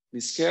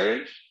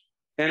 miscarriage,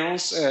 and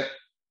onset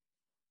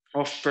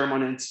of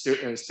permanent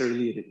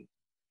sterility.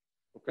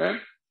 Okay?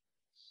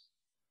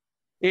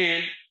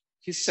 And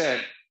he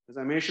said, as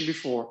I mentioned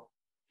before,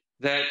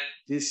 that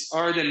these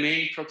are the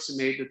main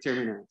proximate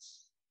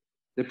determinants.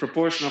 The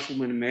proportion of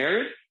women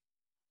married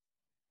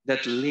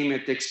that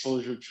limit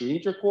exposure to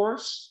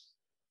intercourse,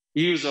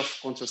 use of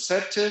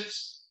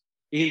contraceptives,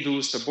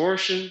 induced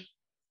abortion,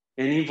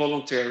 and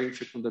involuntary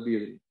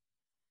fecundability.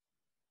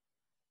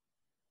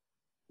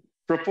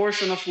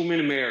 Proportion of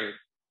women married.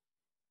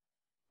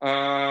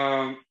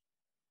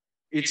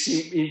 It's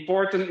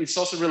important, it's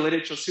also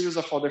related to a series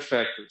of other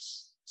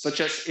factors, such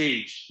as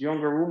age.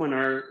 Younger women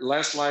are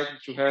less likely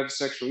to have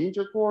sexual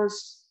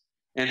intercourse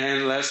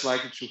and less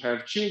likely to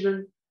have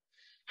children.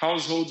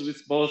 Households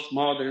with both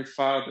mother and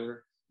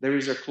father, there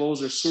is a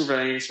closer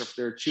surveillance of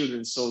their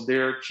children, so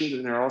their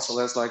children are also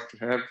less likely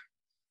to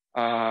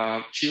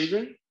have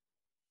children.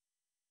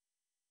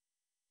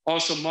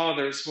 Also,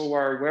 mothers who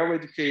are well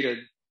educated,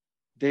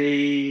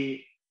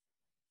 they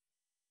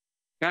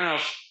kind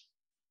of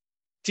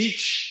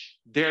teach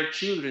their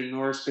children,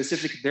 or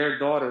specifically their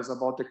daughters,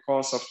 about the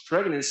cost of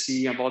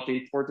pregnancy, about the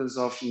importance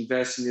of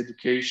investing in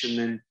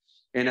education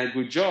and a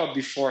good job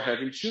before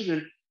having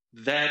children.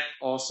 That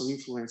also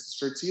influences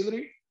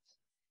fertility.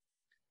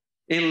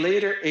 In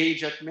later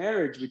age at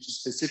marriage, which is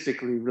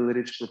specifically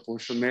related to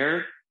proportional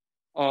marriage,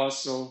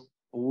 also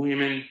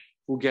women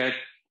who get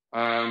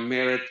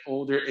married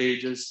older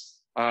ages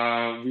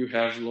will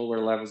have lower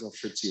levels of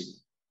fertility.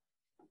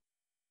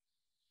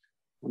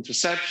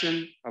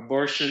 Contraception,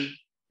 abortion,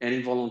 and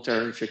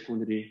involuntary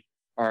fecundity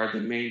are the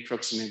main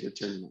proximate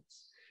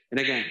determinants. And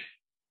again,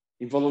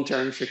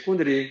 involuntary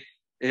fecundity,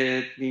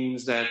 it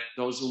means that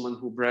those women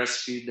who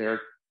breastfeed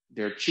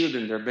their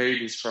children, their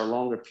babies, for a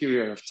longer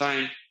period of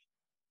time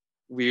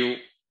will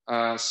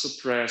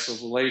suppress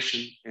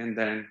ovulation and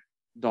then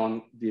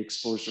don't be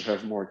exposed to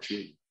have more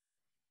children.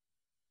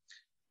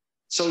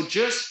 So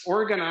just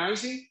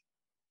organizing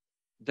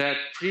that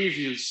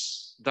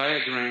previous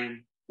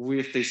diagram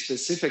with the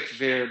specific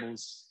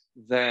variables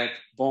that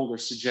Bonger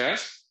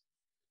suggests,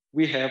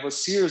 we have a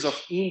series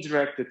of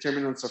indirect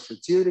determinants of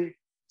fertility: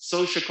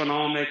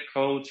 socioeconomic,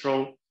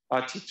 cultural,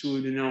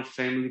 attitudinal,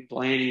 family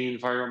planning,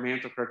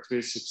 environmental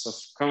characteristics of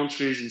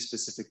countries in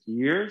specific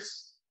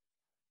years.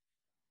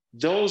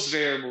 Those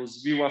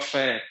variables will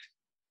affect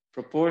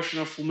proportion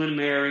of women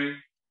marrying,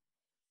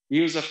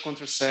 use of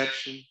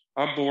contraception,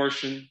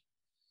 abortion,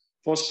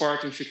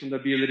 postpartum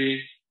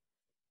fecundability,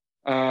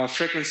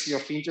 frequency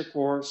of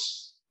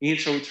intercourse,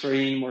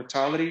 intrauterine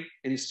mortality,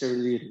 and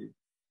sterility.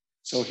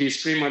 So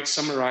he's pretty much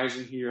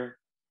summarizing here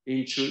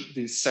into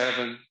the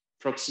 7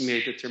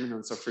 proximate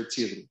determinants of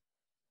fertility.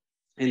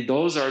 And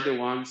those are the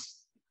ones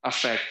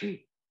affecting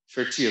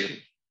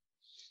fertility.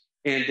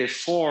 And the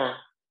 4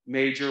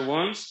 major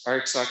ones are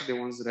exactly the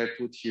ones that I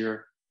put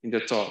here in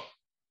the top.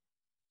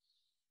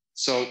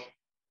 So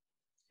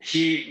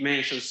he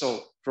mentioned,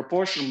 so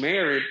proportional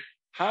married,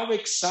 how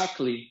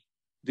exactly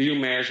do you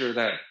measure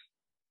that?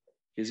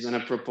 He's going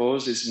to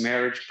propose this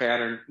marriage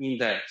pattern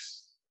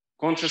index.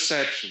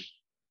 Contraception,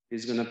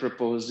 he's going to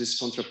propose this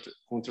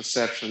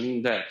contraception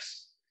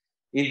index.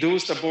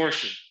 Induced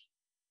abortion,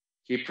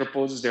 he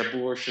proposes the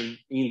abortion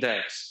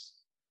index.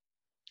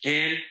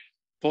 And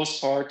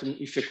postpartum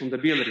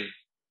fecundability,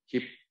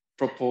 he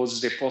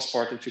proposes the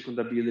postpartum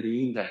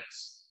fecundability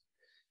index.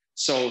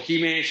 So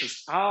he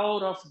mentions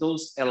out of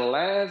those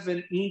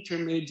 11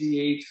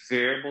 intermediate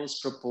variables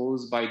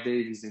proposed by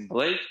Davis and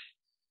Blake,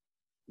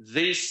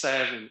 these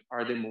 7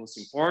 are the most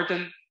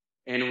important.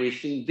 And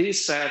within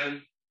these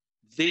 7,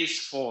 these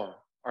 4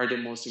 are the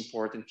most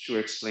important to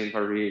explain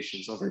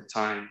variations over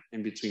time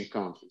and between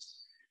countries.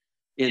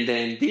 And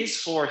then these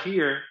 4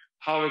 here,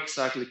 how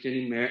exactly can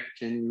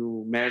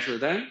you measure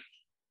them?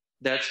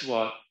 That's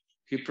what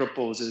he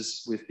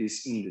proposes with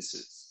these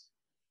indices.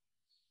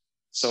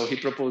 So he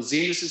proposed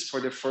indices for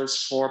the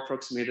first 4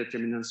 proximate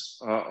determinants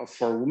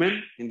for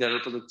women in their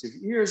reproductive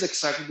years,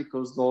 exactly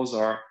because those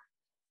are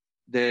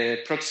the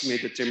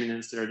proximate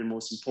determinants that are the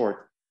most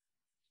important.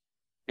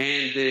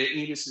 And the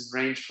indices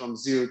range from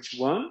 0 to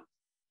 1.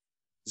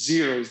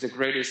 0 is the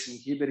greatest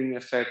inhibiting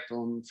effect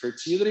on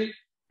fertility,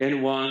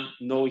 and 1,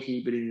 no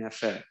inhibiting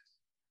effect.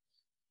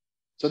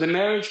 So the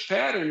marriage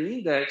pattern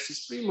index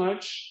is pretty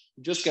much,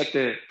 just get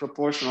the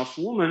proportion of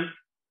women.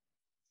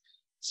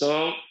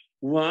 So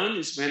 1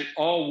 is when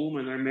all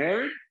women are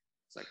married.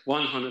 It's like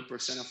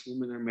 100% of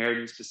women are married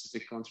in a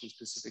specific country,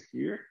 specific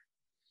year.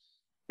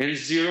 And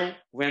 0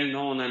 when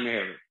none are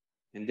married.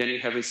 And then you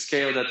have a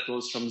scale that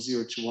goes from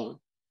 0 to 1.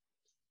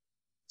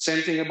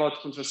 Same thing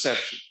about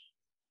contraception.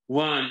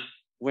 1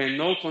 when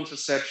no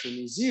contraception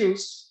is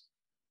used,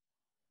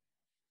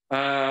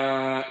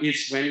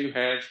 it's when you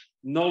have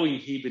no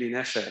inhibiting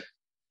effect.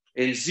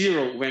 And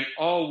 0 when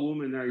all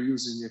women are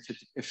using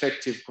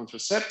effective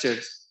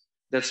contraceptives,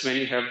 that's when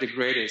you have the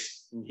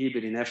greatest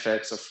inhibiting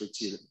effects of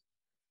fertility.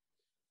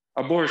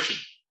 Abortion.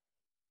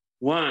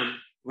 1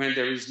 when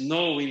there is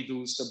no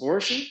induced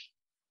abortion,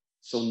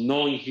 so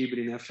no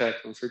inhibiting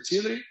effect on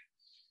fertility,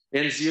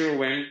 and 0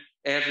 when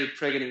every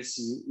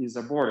pregnancy is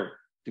aborted,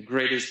 the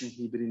greatest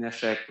inhibiting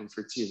effect on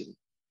fertility.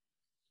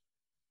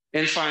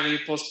 And finally,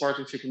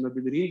 postpartum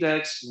fecundability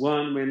index,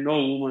 1 when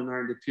no women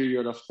are in the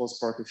period of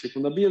postpartum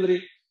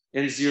fecundability,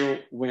 and 0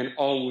 when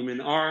all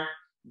women are,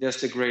 that's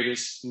the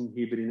greatest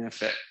inhibiting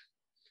effect.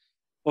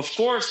 Of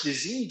course,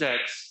 this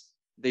index,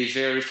 they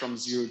vary from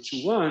 0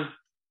 to 1.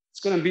 It's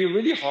going to be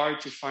really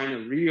hard to find a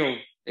real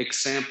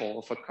example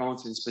of a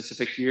country in a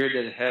specific year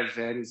that have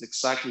values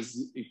exactly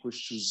equal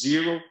to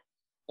 0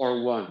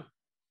 or 1.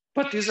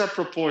 But these are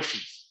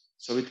proportions,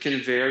 so it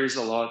can vary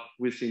a lot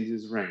within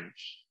this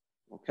range,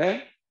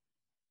 okay?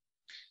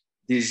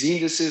 These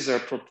indices are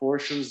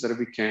proportions that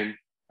we can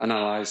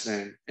analyze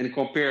them and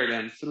compare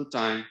them through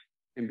time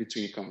and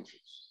between countries.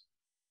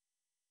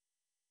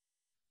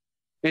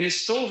 And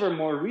Stover,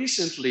 more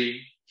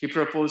recently, he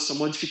proposed some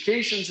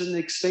modifications and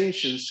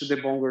extensions to the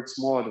Bongart's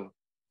model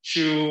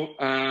to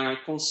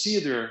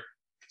consider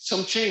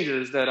some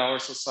changes that our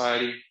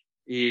society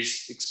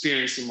is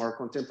experiencing in more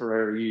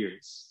contemporary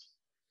years.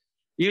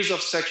 Use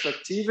of sexual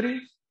activity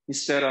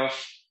instead of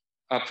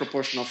a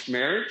proportion of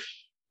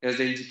marriage as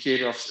the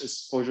indicator of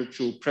exposure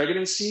to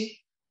pregnancy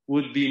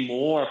would be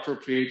more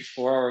appropriate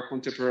for our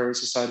contemporary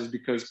societies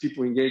because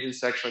people engage in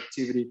sexual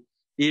activity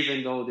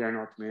even though they are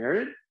not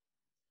married.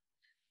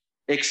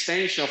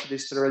 Extension of the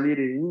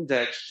sterility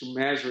index to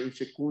measure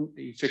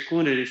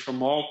infecundity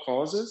from all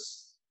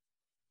causes,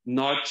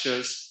 not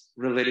just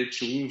related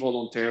to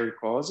involuntary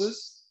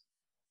causes.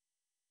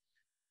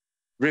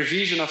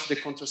 Revision of the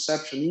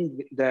contraception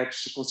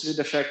index to consider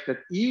the fact that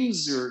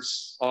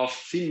users of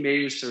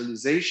female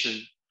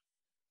sterilization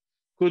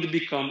could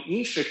become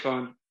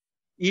infecund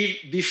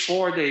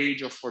before the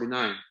age of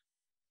 49.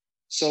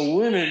 So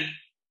women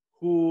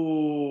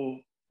who,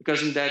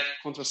 because in that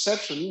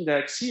contraception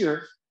index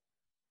here,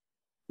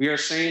 we are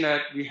saying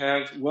that we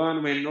have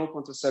 1 when no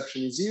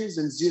contraception is used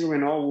and 0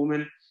 when all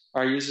women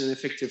are using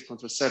effective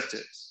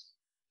contraceptives.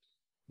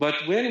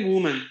 But when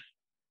women,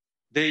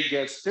 they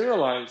get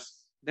sterilized,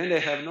 then they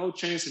have no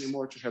chance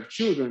anymore to have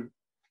children.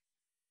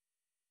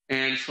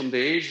 And from the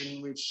age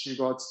in which she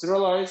got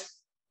sterilized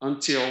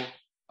until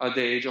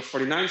the age of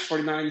 49,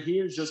 49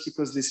 here, just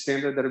because the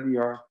standard that we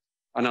are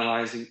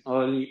analyzing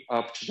only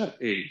up to that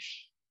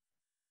age.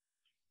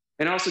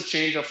 And also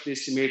change of the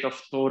estimate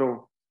of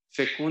total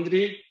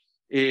fecundity.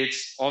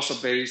 It's also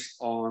based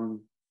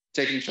on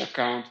taking into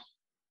account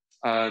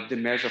the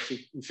measure of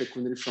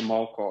infecundity from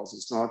all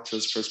causes, not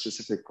just for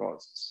specific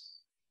causes.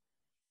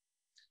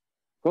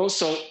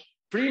 Also,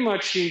 pretty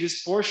much in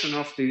this portion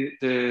of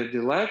the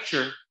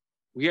lecture,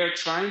 we are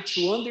trying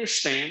to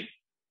understand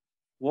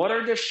what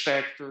are the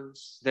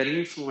factors that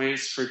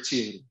influence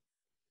fertility.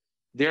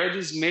 There are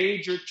these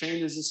major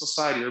changes in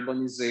society,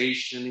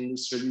 urbanization,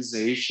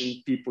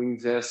 industrialization, people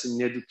investing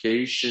in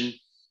education,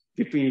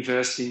 people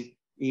investing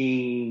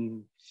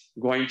in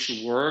going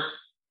to work.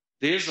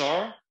 These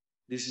are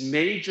these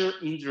major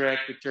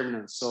indirect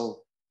determinants.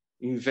 So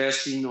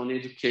investing on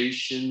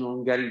education,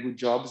 on getting good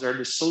jobs are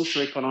the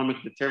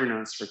socioeconomic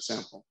determinants, for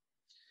example.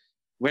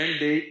 When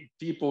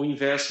people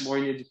invest more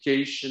in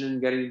education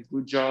and getting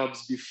good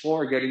jobs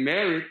before getting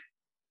married,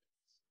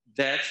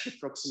 that's the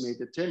proximate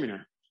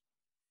determinant,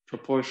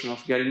 proportion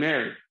of getting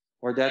married.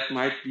 Or that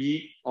might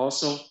be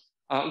also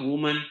a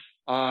woman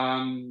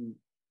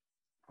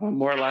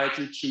more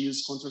likely to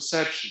use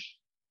contraception.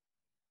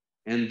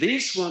 And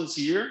these ones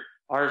here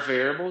are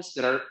variables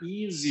that are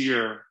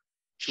easier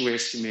to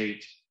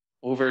estimate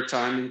over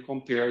time and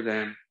compare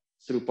them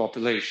through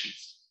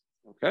populations,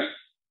 okay?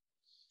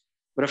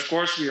 But of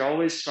course, we're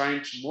always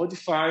trying to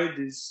modify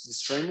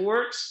these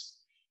frameworks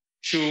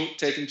to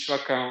take into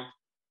account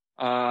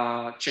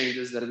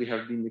changes that we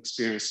have been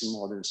experiencing in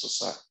modern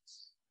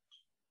societies,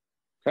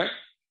 okay?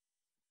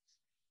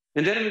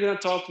 And then we're gonna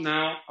talk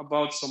now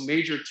about some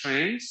major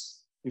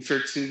trends in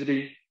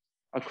fertility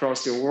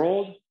across the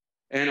world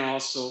and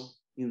also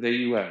in the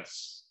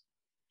US.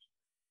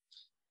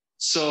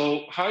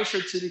 So high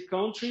fertility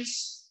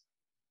countries,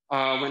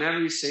 whenever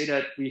we say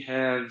that we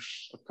have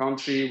a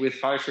country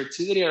with high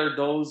fertility, are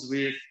those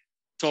with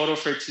total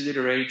fertility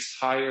rates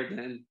higher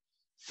than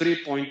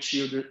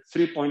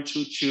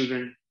 3.2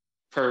 children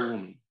per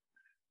woman.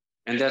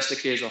 And that's the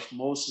case of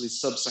mostly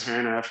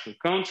sub-Saharan African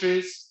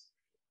countries.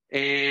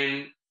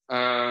 And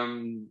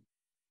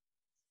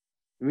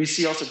we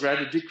see also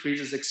gradual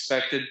decreases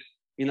expected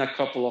in a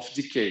couple of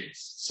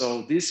decades.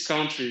 So these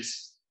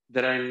countries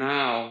that are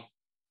now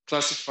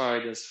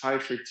classified as high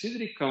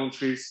fertility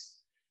countries,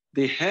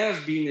 they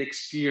have been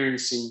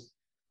experiencing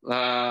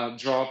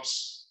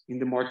drops in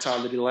the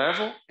mortality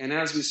level. And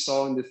as we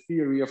saw in the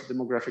theory of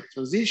demographic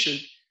transition,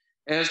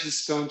 as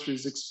these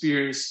countries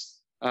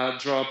experience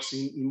drops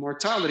in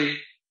mortality,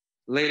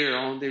 later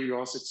on they will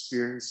also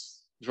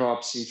experience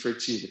drops in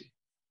fertility.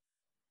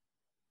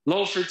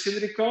 Low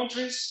fertility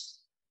countries,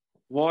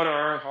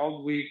 how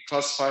do we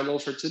classify low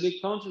fertility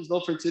countries? Low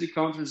fertility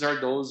countries are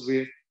those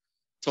with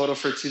total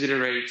fertility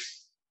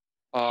rates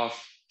of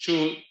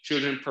 2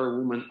 children per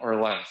woman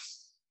or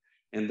less.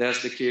 And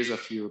that's the case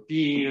of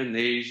European,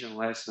 Asian,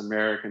 Latin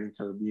American, and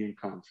Caribbean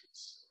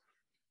countries.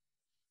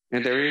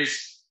 And there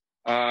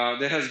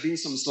has been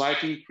some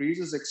slight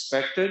increases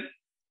expected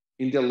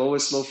in the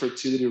lowest low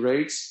fertility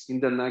rates in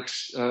the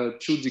next 2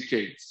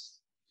 decades.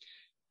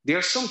 There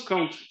are some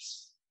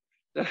countries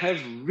that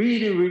have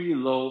really, really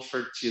low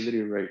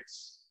fertility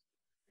rates.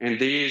 And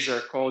these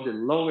are called the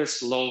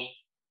lowest low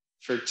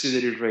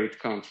fertility rate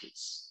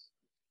countries.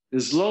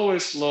 These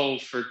lowest low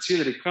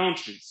fertility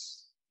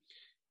countries,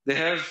 they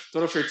have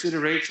total fertility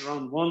rates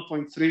around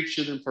 1.3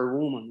 children per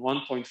woman,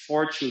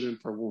 1.4 children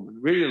per woman,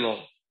 really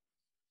low.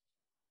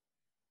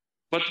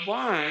 But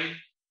why,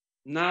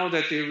 now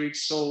that they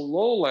reach so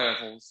low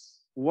levels,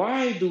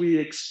 why do we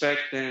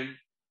expect them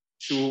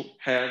to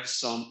have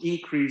some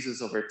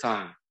increases over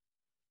time?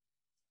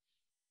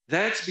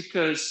 That's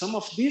because some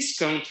of these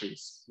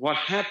countries, what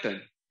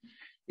happened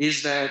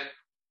is that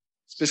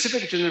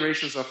specific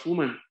generations of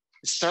women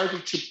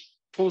started to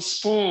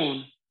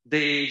postpone the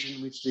age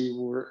in which they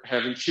were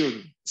having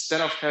children. Instead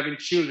of having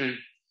children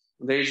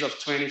at the age of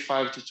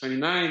 25 to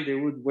 29, they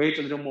would wait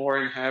a little more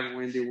and have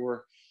when they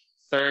were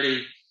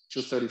 30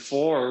 to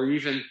 34 or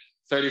even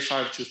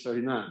 35 to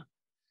 39.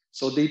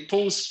 So they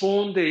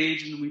postpone the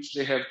age in which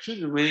they have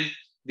children when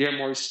they are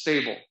more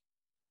stable,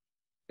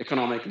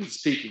 economically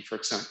speaking, for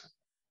example.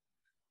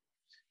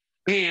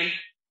 And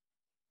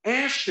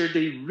after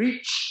they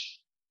reach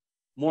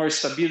more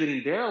stability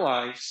in their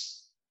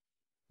lives,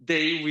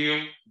 they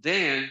will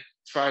then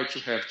try to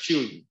have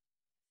children.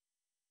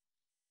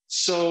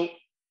 So,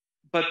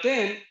 but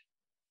then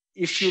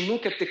if you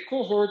look at the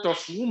cohort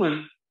of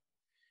women,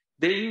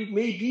 they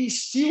maybe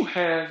still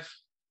have,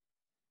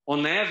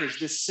 on average,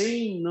 the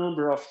same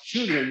number of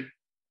children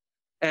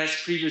as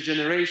previous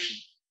generation.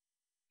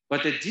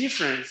 But the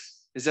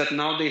difference is that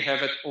now they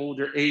have at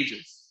older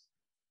ages.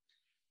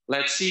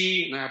 Let's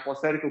see, in a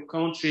hypothetical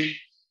country,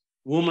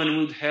 women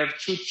would have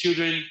 2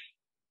 children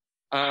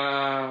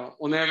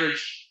on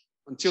average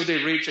until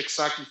they reach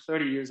exactly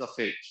 30 years of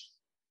age.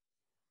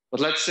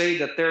 But let's say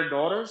that their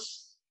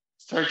daughters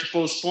start to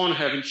postpone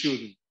having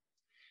children.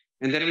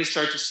 And then we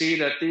start to see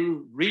that they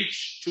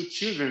reach 2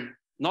 children,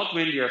 not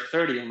when they are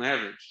 30 on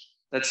average.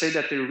 Let's say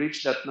that they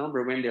reach that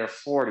number when they are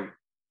 40.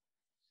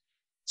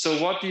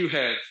 So what do you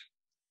have?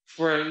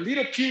 For a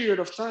little period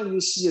of time,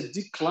 you see a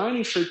decline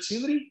in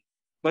fertility,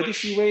 but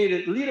if you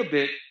wait a little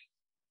bit,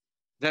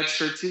 that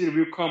fertility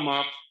will come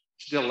up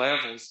to the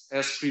levels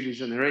as previous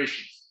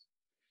generations.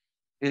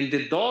 And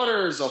the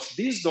daughters of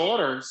these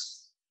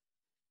daughters,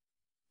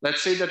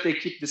 let's say that they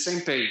keep the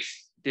same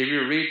pace. They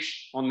will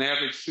reach, on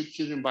average, 2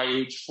 children by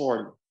age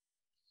 40.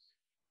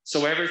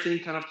 So everything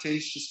kind of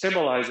tends to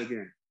stabilize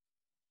again.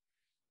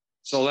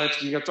 So we're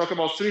going to talk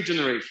about 3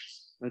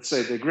 generations. Let's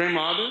say the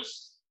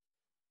grandmothers,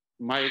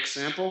 my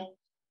example,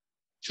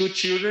 2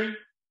 children,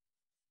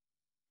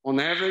 on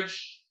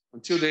average,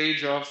 until the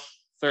age of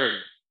 30.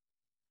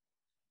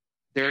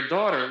 Their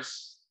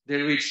daughters, they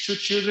reach 2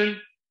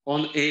 children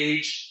on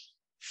age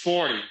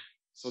 40.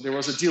 So there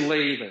was a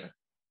delay there.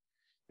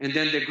 And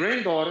then the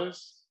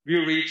granddaughters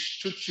will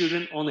reach 2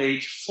 children on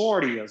age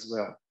 40 as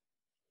well.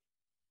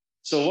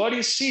 So what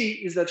you see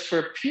is that for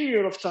a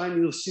period of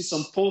time, you'll see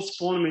some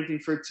postponement in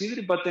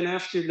fertility, but then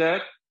after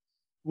that,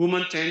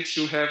 women tend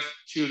to have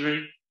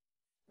children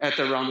at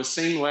around the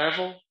same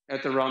level,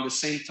 at around the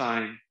same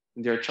time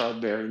in their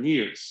childbearing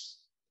years.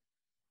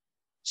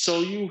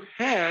 So you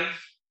have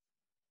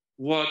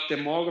what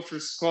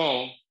demographers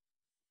call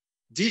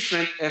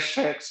different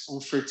effects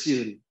on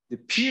fertility, the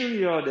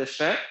period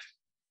effect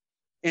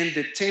and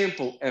the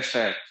tempo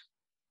effect.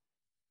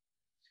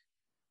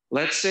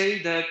 Let's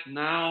say that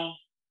now,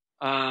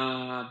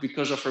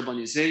 because of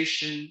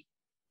urbanization,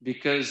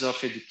 because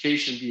of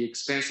education being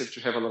expensive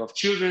to have a lot of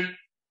children,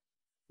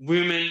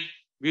 women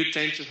will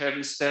tend to have,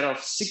 instead of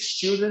 6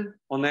 children,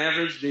 on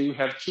average, they will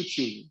have 2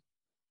 children.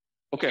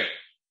 Okay,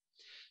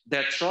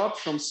 that drop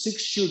from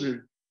 6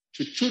 children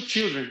to 2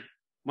 children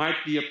might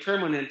be a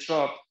permanent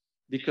drop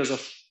because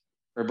of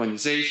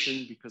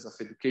urbanization, because of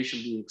education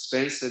being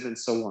expensive, and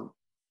so on.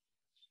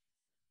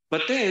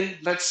 But then,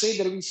 let's say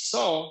that we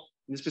saw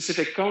in a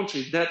specific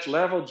country that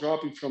level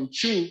dropping from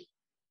 2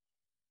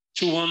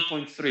 to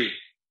 1.3.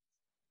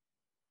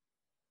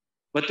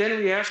 But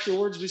then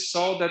afterwards, we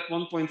saw that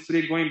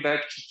 1.3 going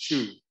back to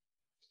 2.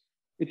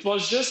 It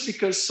was just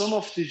because some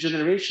of the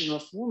generation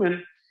of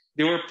women,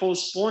 they were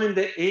postponing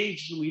the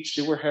age in which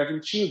they were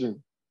having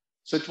children.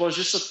 So it was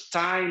just a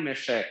time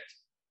effect.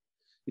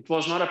 It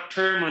was not a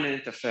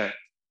permanent effect.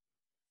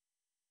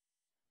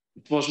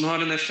 It was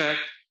not an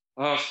effect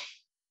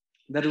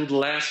that would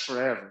last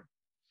forever.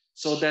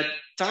 So that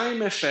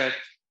time effect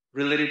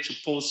related to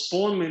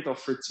postponement of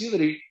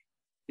fertility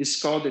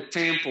is called the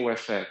tempo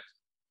effect.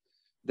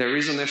 There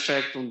is an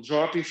effect on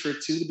dropping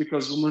fertility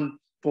because women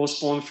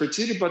postpone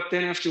fertility, but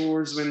then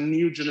afterwards, when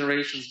new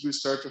generations do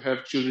start to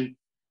have children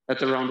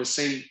at around the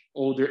same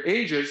older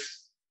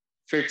ages,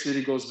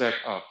 fertility goes back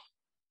up.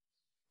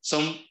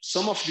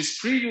 Some of these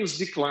previous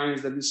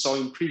declines that we saw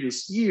in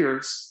previous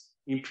years,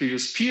 in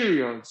previous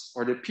periods,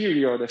 or the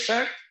period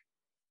effect,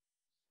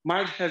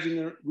 might have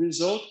been a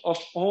result of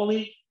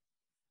only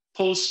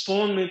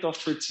postponement of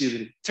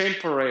fertility,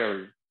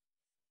 temporary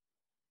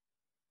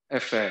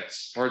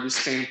effects, or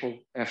these tempo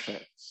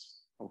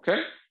effects,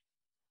 okay?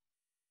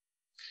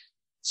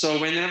 So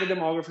whenever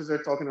demographers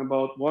are talking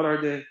about what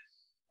are the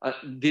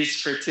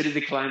this fertility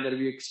decline that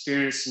we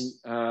experienced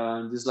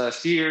in these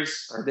last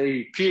years, are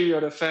they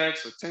period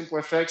effects or tempo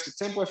effects? The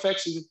tempo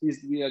effects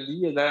is the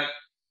idea that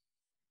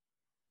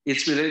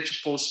it's related to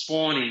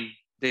postponing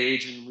the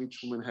age in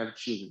which women have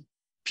children.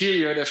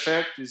 Period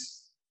effect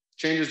is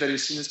changes that you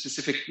see in a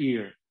specific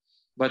year.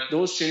 But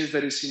those changes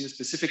that you see in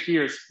specific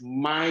years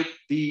might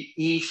be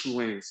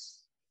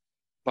influenced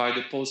by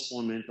the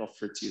postponement of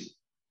fertility.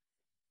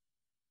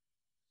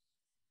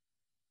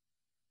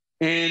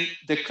 And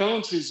the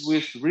countries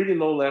with really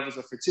low levels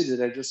of fertility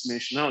that I just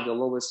mentioned now, the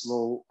lowest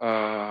low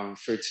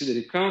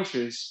fertility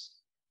countries,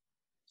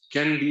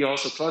 can be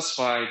also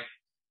classified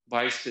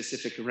by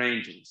specific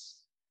ranges.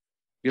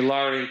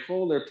 Villar and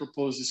Kohler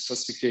propose this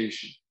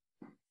classification.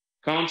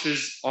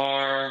 Countries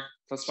are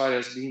classified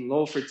as being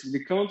low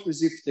fertility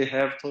countries if they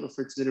have total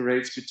fertility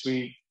rates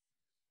between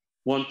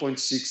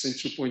 1.6 and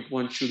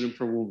 2.1 children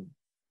per woman.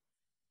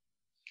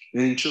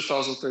 And in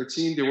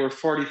 2013, there were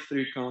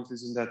 43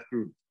 countries in that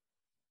group.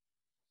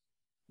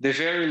 The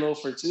very low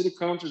fertility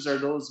countries are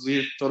those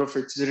with total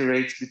fertility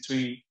rates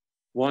between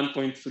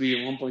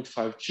 1.3 and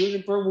 1.5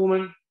 children per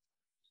woman.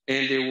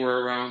 And there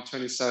were around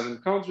 27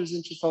 countries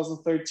in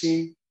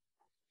 2013.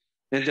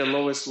 And the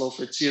lowest low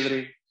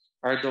fertility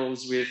are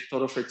those with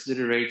total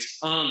fertility rates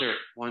under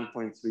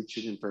 1.3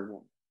 children per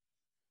woman.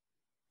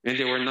 And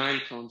there were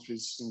 9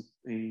 countries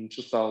in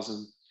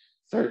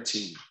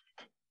 2013.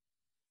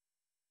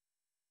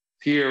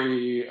 Here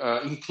we,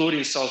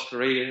 including South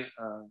Korea,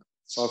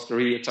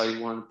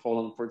 Taiwan,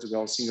 Poland,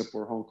 Portugal,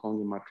 Singapore, Hong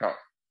Kong, and Macau,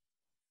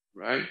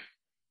 right?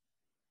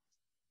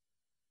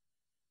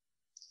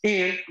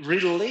 And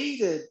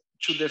related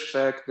to the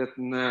fact that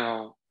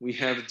now we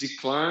have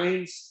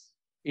declines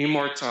in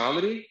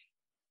mortality,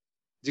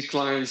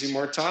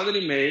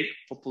 make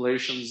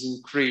populations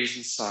increase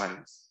in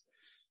size.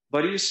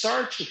 But you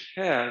start to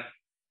have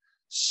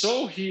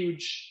so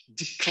huge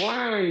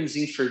declines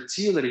in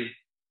fertility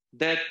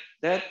that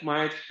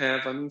might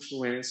have an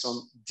influence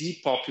on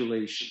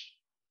depopulation.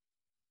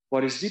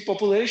 What is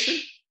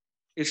depopulation?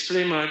 It's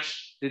pretty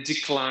much the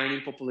decline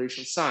in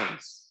population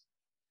size.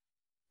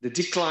 The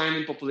decline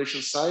in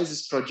population size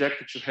is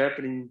projected to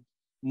happen in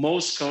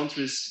most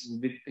countries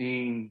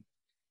in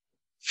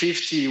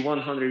 50,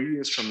 100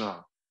 years from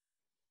now.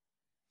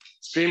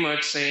 It's pretty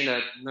much saying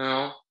that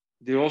now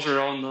the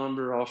overall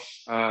number of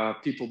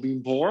people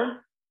being born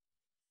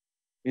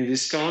in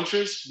these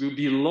countries will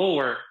be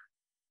lower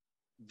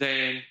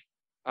than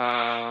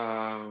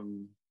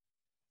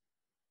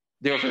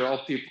the overall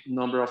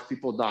number of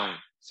people dying.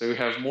 So you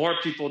have more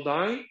people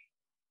dying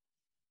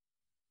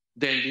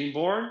than being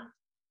born,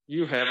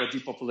 you have a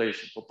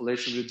depopulation.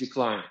 Population will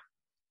decline.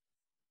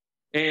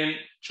 And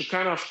to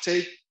kind of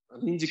take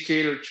an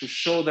indicator to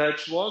show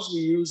that was, we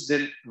use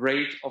the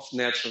rate of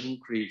natural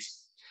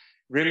increase.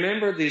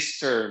 Remember this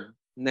term,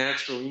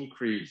 natural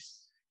increase.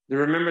 Do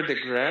you remember the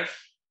graph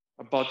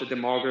about the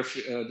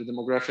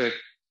demographic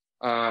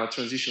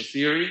transition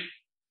theory?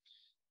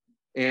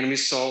 And we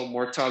saw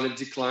mortality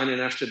decline,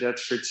 and after that,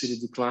 fertility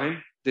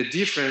decline. The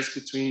difference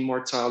between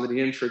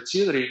mortality and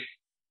fertility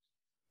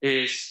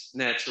is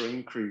natural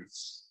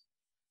increase.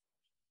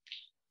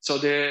 So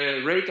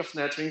the rate of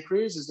natural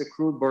increase is the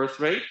crude birth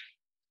rate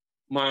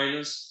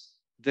minus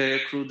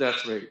the crude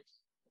death rate.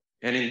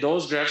 And in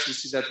those graphs, you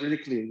see that really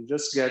clearly. You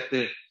just get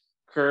the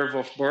curve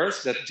of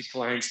birth that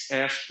declines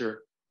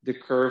after the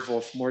curve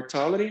of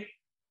mortality.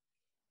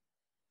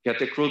 Get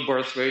the crude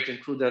birth rate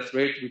and crude death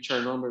rate, which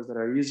are numbers that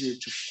are easier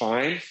to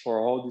find for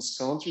all these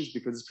countries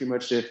because it's pretty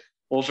much the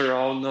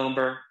overall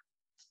number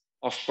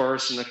of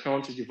births in a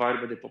country divided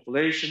by the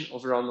population,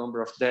 overall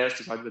number of deaths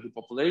divided by the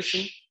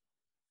population,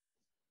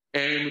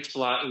 and we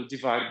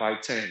divide by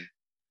 10.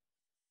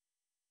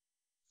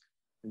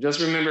 And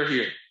just remember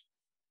here,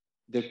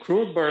 the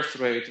crude birth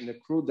rate and the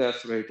crude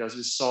death rate, as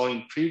we saw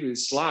in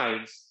previous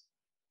slides,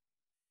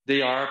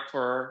 they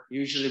are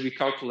usually we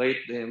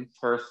calculate them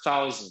per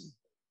 1,000.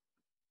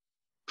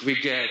 We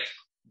get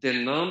the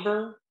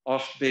number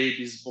of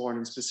babies born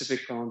in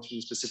specific country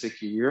in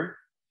specific year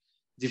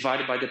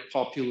divided by the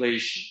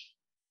population.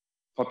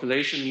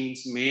 Population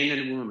means men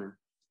and women.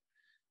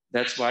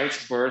 That's why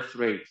it's birth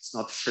rate. It's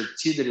not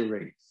fertility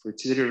rate.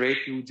 Fertility rate,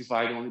 you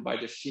divide only by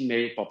the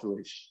female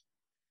population.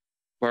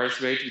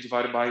 Birth rate, you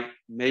divide by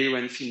male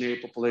and female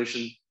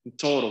population in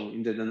total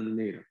in the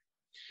denominator.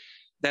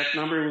 That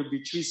number would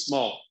be too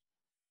small.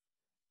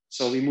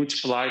 So we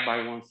multiply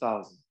by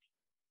 1,000.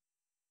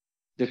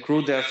 The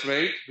crude death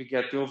rate, we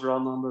get the overall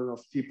number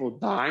of people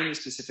dying in a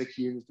specific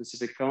year in a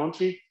specific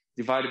country,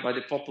 divided by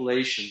the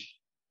population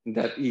in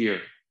that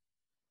year.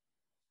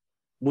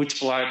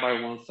 Multiply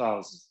by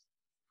 1,000.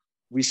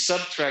 We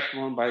subtract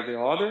one by the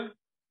other.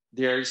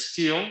 There is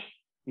still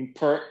in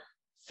per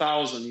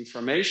 1,000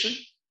 information.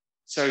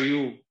 So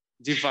you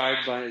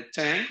divide by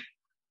 10,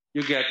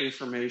 you get the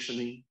information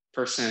in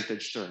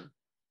percentage term.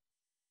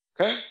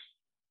 Okay?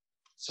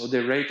 So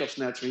the rate of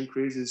natural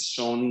increase is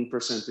shown in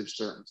percentage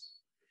terms.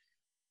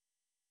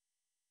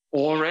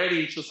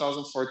 Already in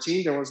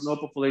 2014, there was no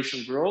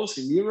population growth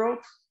in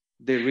Europe.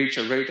 They reached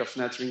a rate of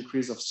natural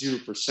increase of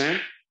 0%.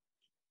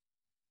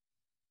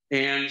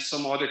 And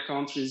some other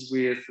countries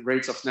with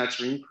rates of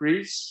natural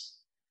increase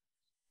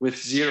with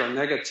zero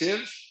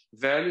negative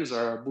values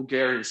are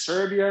Bulgaria and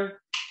Serbia,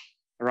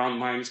 around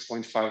minus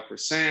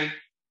 0.5%,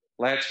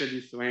 Latvia,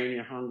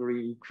 Lithuania,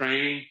 Hungary,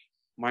 Ukraine,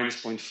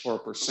 minus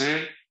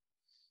 0.4%.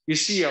 You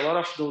see a lot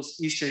of those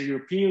Eastern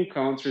European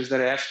countries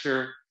that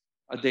after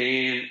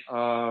the end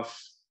of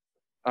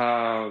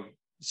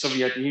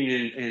Soviet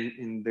Union and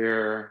in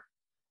their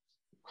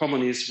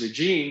communist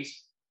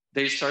regimes,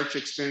 they start to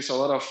experience a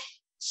lot of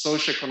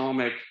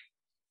socioeconomic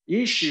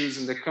issues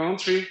in the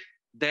country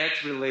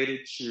that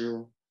related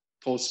to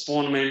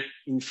postponement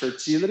in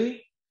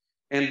fertility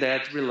and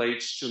that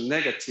relates to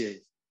negative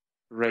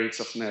rates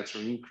of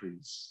natural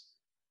increase.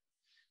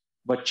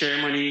 But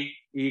Germany,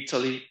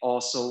 Italy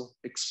also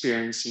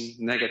experiencing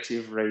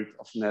negative rate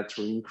of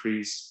natural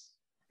increase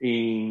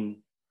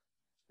in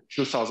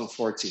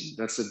 2014.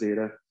 That's the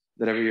data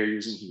that we are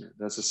using here.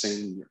 That's the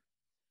same year.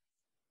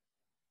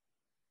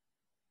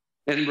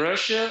 And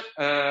Russia,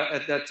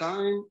 at that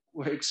time,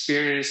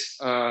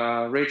 experienced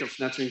a rate of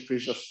natural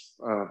increase of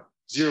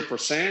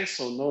 0%,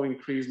 so no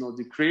increase, no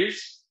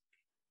decrease.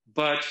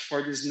 But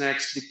for these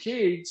next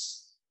decades,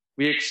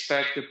 we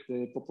expect that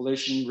the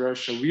population in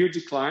Russia will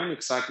decline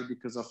exactly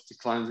because of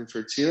declines in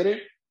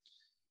fertility.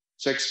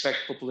 So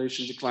expect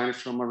population declining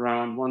from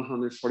around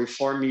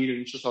 144 million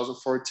in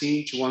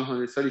 2014 to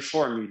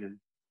 134 million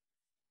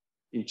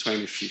in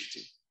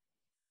 2050.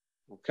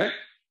 Okay?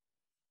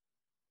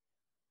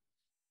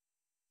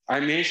 I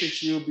mentioned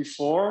to you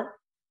before,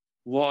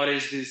 what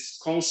is this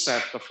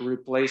concept of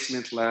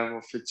replacement level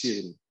of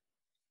fertility?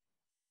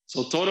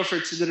 So total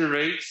fertility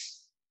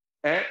rates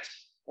at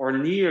or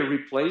near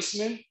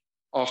replacement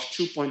of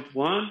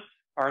 2.1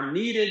 are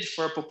needed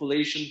for a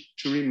population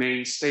to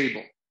remain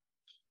stable.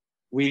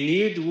 We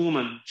need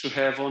women to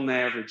have on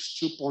average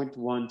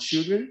 2.1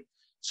 children,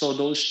 so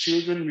those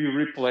children will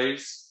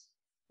replace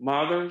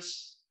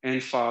mothers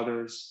and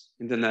fathers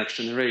in the next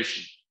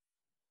generation.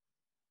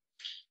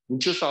 In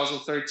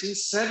 2013,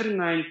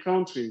 79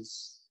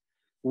 countries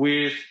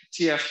with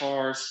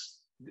TFRs,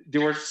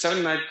 there were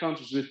 79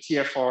 countries with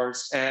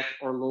TFRs at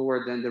or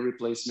lower than the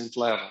replacement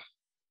level,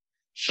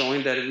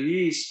 showing that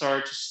we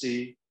start to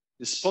see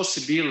this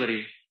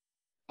possibility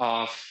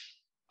of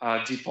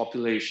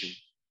depopulation.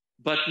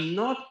 But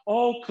not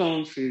all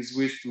countries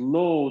with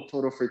low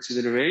total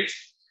fertility rates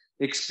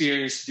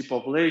experience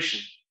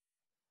depopulation,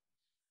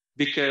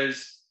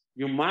 because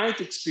you might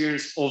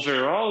experience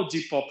overall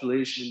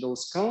depopulation in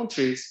those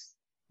countries,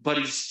 but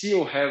you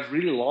still have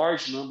really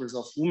large numbers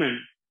of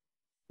women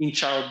in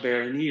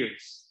childbearing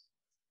years.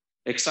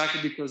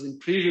 Exactly because in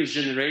previous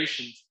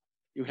generations,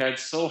 you had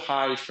so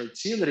high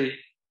fertility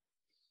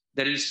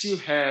that you still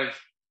have,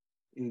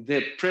 in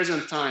the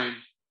present time,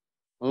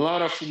 a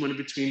lot of women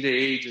between the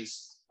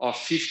ages of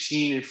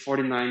 15 and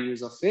 49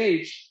 years of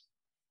age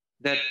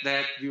that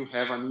will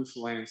have an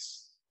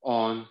influence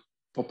on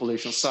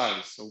population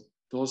size. So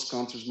those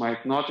countries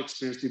might not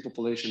experience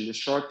depopulation in the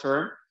short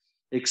term,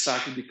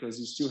 exactly because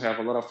you still have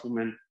a lot of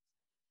women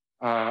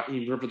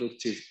in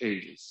reproductive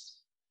ages.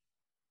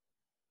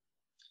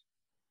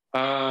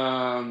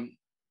 In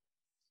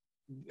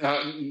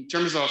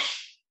terms of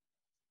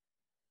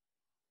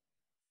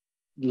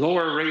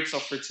lower rates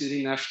of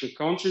fertility in African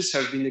countries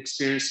have been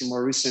experienced in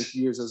more recent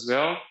years as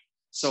well.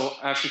 So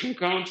African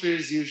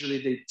countries,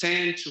 usually they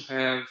tend to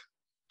have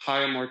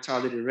higher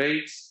mortality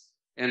rates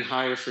and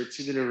higher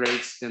fertility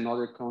rates than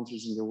other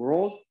countries in the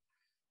world.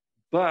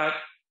 But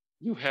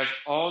you have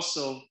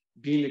also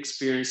been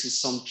experiencing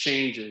some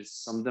changes,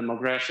 some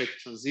demographic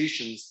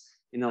transitions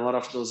in a lot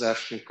of those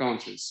African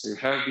countries. So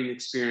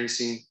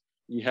demographers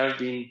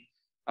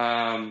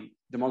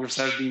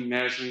have been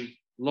measuring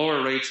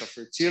lower rates of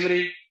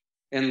fertility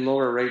and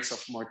lower rates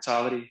of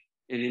mortality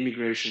and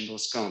immigration in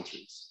those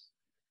countries.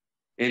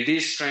 And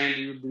this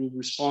trend will be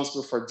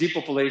responsible for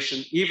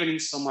depopulation, even in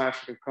some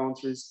African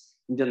countries,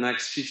 in the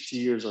next 50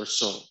 years or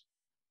so.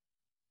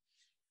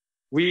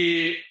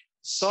 We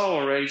saw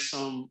already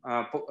some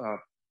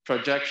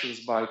projections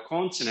by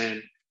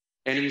continent,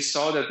 and we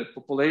saw that the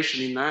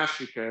population in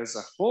Africa as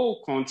a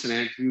whole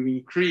continent will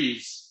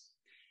increase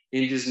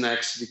in these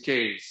next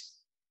decades,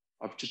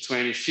 up to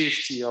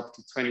 2050, up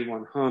to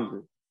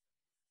 2100,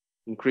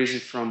 increasing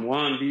from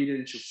 1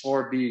 billion to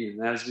 4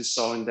 billion, as we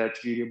saw in that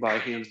video by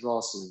Hans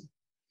Rosling.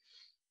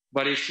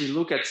 But if we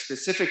look at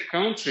specific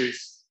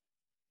countries,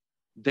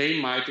 they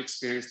might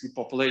experience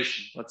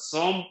depopulation. But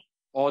some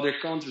other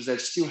countries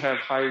that still have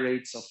high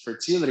rates of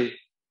fertility,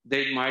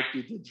 they might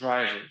be the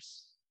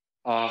drivers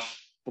of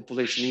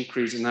population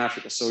increase in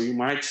Africa. So you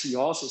might see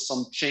also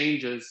some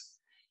changes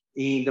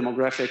in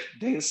demographic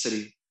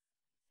density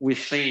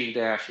within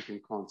the African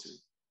continent.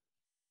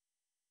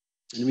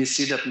 And we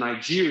see that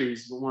Nigeria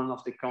is one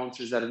of the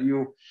countries that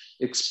will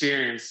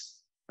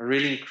experience a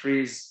real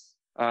increase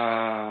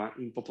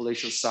in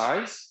population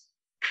size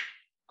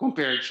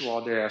compared to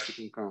other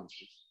African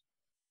countries.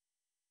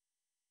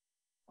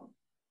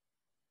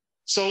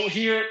 So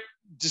here,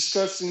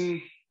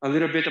 discussing a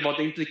little bit about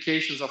the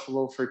implications of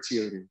low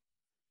fertility.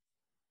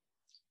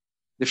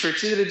 The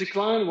fertility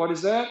decline, what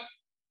is that?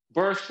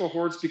 Birth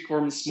cohorts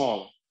become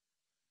smaller.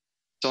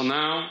 So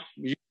now,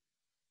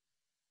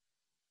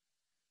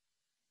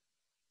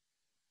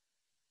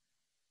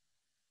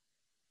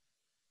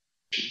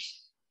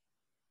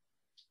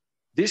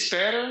 this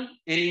pattern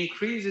and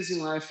increases in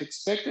life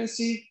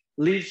expectancy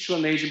leads to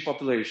an aging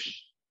population.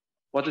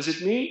 What does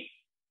it mean?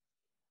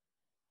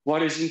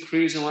 What is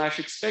increase in life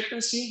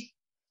expectancy?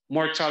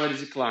 Mortality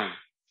decline.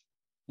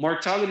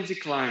 Mortality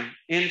decline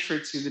and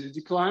fertility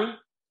decline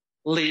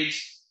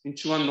leads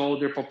into an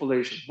older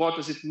population. What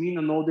does it mean,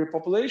 an older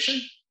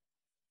population?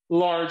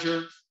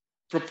 Larger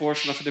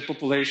proportion of the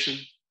population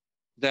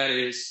that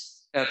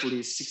is at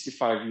least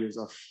 65 years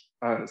old.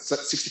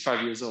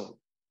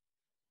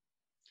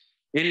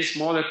 And a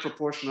smaller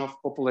proportion of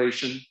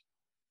population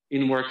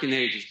in working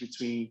ages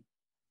between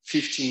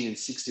 15 and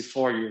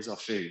 64 years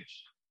of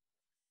age.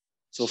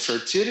 So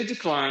fertility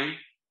decline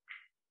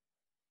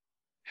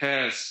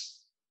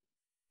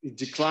it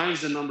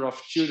declines the number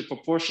of children, the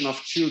proportion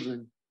of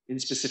children in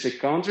specific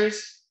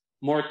countries.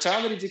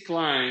 Mortality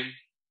decline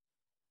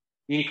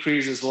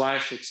increases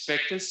life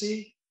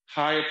expectancy,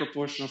 higher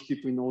proportion of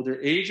people in older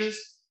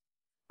ages,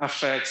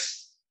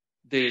 affects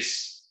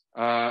this,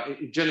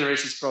 it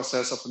generates this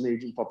process of an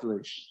aging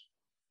population.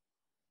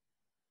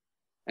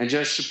 And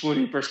just to put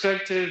in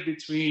perspective,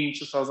 between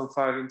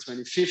 2005 and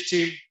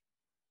 2050,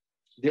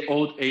 the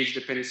old age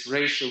dependence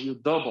ratio will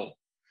double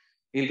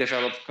in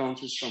developed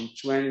countries from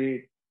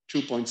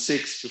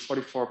 22.6 to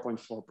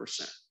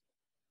 44.4%.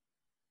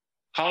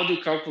 How do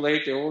you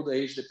calculate the old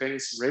age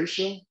dependency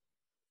ratio?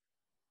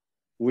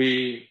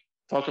 We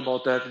talked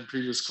about that in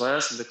previous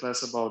class, in the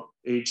class about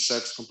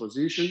age-sex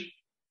composition.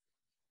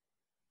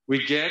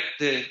 We get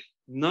the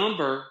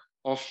number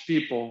of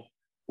people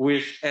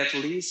with at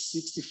least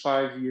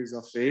 65 years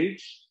of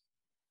age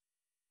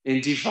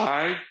and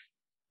divide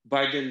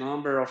by the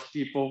number of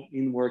people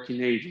in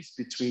working ages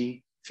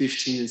between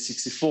 15 and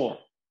 64.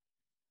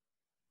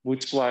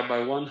 Multiply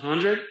by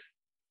 100.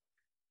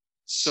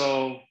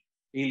 So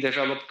in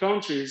developed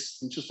countries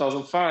in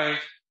 2005,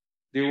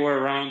 there were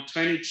around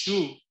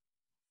 22%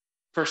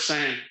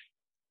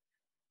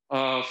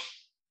 of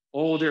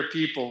older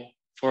people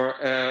for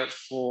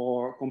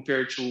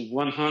compared to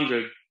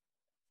 100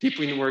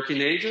 people in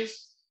working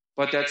ages,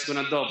 but that's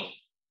going to double.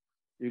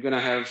 You're going to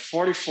have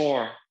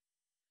 44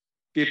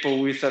 people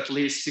with at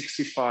least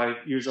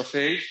 65 years of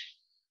age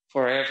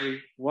for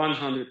every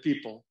 100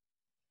 people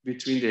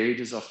between the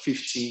ages of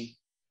 15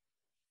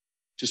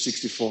 to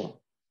 64.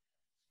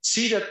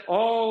 See that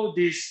all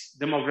these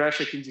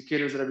demographic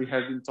indicators that we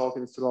have been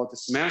talking throughout the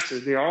semester,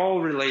 they are all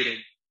related.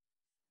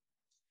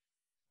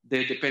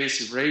 The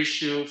dependency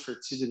ratio,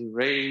 fertility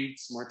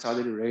rates,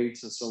 mortality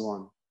rates, and so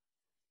on.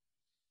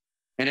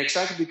 And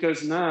exactly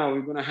because now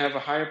we're going to have a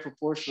higher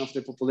proportion of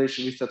the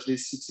population with at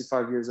least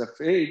 65 years of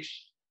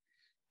age,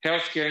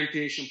 healthcare and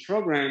pension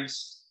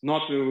programs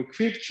not well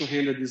equipped to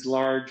handle this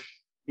large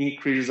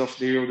increase of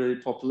the elderly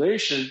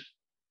population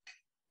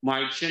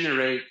might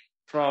generate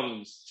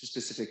problems to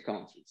specific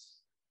countries.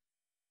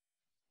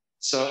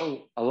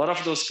 So a lot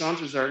of those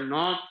countries are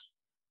not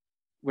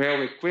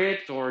well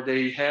equipped, or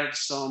they have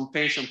some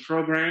pension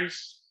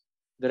programs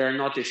that are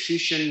not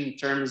efficient in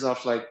terms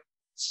of like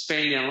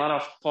spending a lot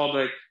of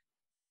public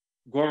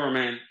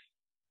government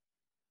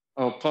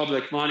or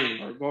public money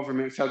or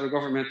federal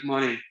government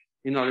money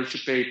in order to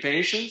pay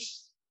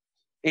pensions.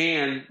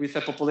 And with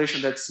a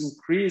population that's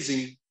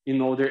increasing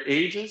in older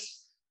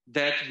ages,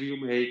 that will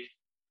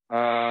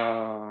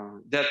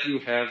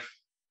have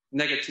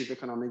negative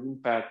economic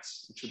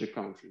impacts to the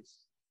countries.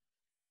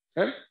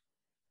 Okay?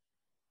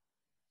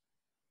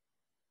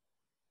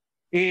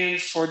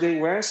 And for the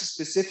US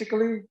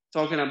specifically,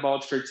 talking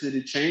about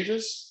fertility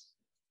changes,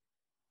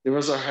 there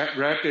was a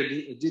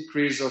rapid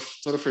decrease of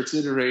total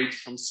fertility rate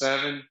from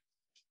 7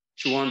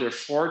 to under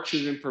 4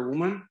 children per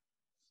woman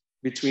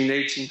between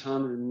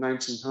 1800 and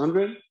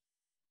 1900.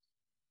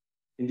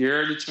 In the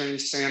early 20th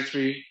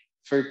century,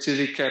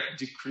 fertility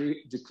kept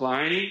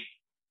declining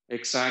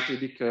exactly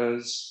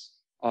because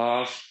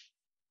of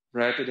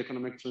rapid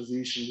economic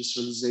transition,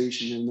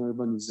 industrialization, and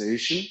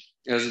urbanization,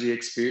 as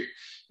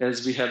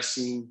we have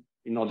seen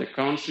in other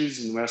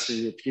countries, in Western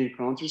European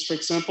countries, for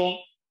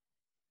example.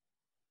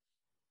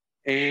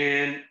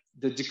 And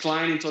the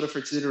decline in total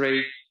fertility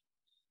rate,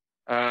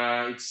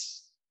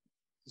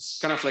 it's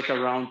kind of like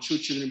around 2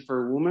 children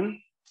per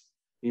woman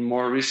in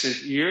more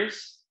recent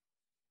years,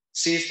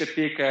 since the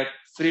peak at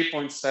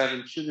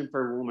 3.7 children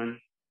per woman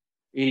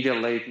in the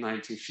late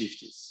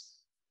 1950s.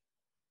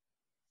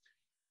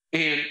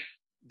 And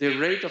the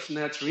rate of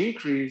natural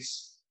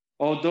increase,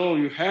 although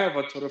you have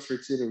a total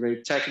fertility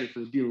rate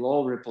technically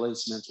below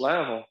replacement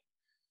level,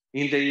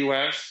 in the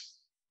US,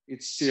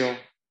 it's still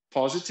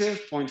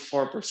positive,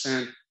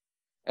 0.4%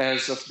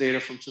 as of data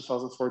from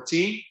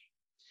 2014,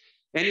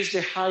 and it's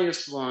the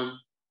highest one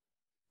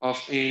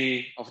of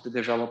any of the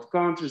developed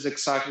countries,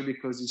 exactly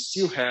because you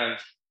still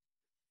have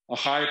a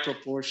high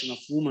proportion of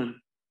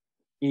women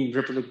in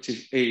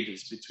reproductive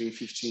ages between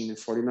 15 and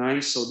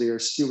 49, so they are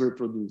still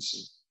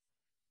reproducing.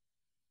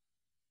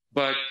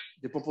 But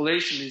the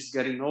population is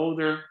getting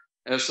older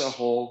as a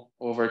whole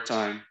over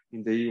time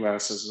in the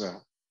US as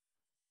well.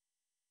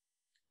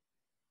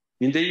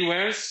 In the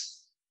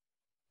US,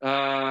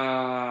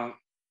 there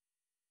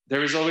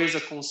is always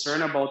a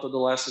concern about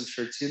adolescent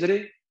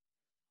fertility.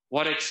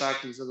 What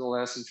exactly is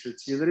adolescent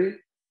fertility?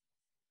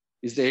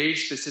 Is the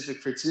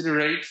age-specific fertility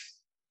rate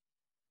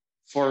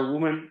for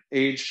women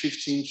aged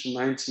 15 to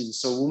 19.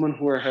 So women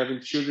who are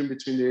having children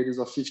between the ages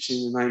of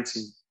 15 and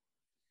 19.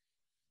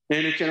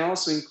 And it can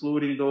also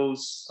include in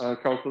those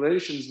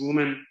calculations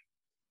women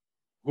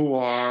who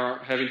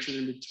are having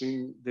children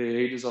between the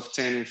ages of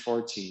 10 and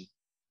 14.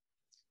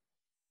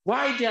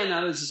 Why the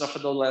analysis of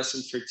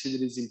adolescent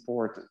fertility is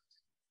important?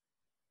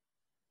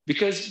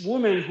 Because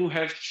women who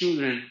have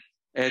children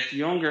at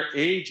younger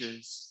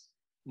ages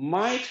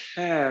might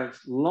have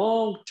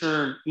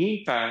long-term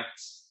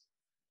impacts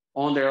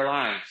on their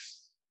lives.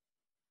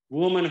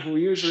 Women who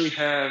usually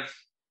have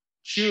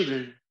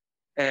children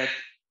at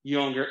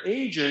younger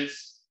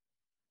ages,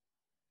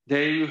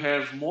 they will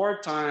have more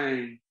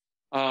time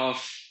of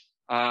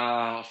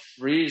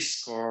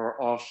risk or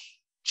of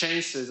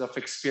chances of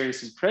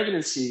experiencing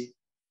pregnancy,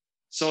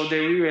 so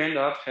they will end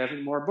up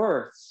having more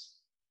births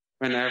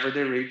whenever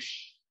they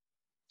reach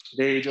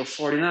the age of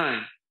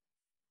 49.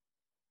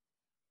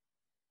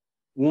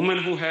 Women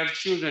who have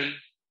children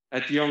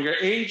at younger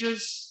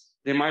ages,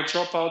 they might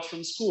drop out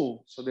from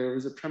school. So there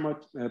is a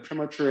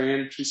premature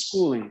end to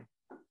schooling.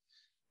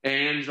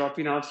 And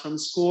dropping out from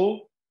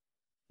school,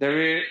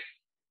 we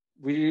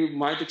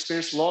might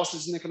experience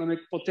losses in economic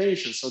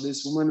potential. So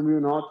this woman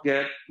will not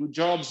get good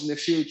jobs in the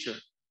future.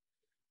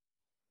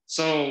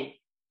 So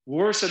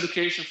worse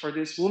education for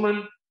this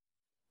woman,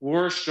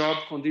 worse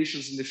job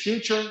conditions in the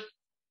future,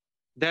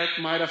 that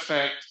might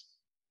affect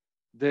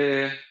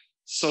the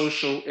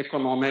social,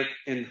 economic,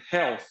 and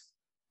health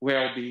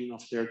well-being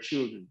of their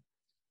children.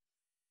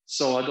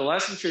 So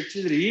adolescent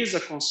fertility is a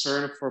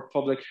concern for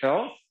public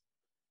health,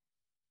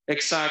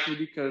 exactly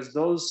because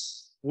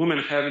those women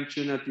having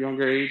children at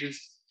younger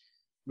ages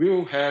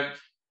will have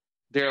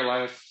their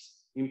life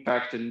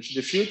impacted into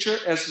the future,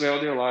 as well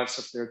their lives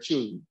of their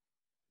children.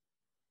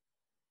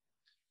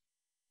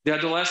 The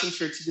adolescent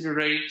fertility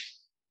rate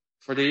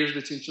for the years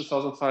between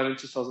 2005 and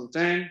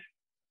 2010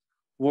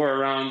 were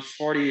around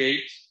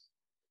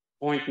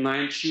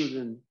 48.9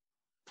 children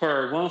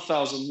per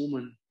 1,000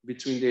 women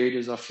between the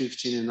ages of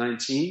 15 and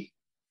 19.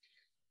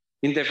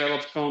 In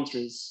developed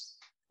countries,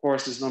 of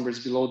course, this number is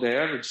below the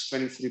average,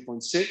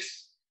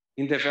 23.6.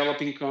 In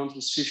developing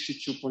countries,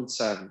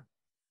 52.7.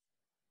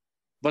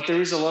 But there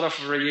is a lot of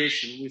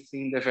variation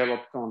within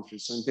developed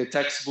countries. So in the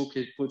textbook,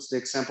 it puts the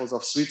examples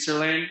of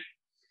Switzerland,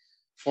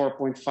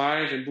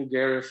 4.5, and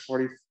Bulgaria,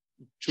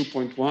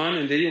 42.1,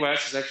 and the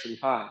US is actually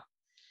high,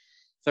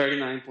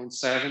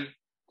 39.7,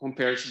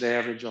 compared to the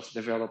average of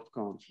developed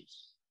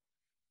countries.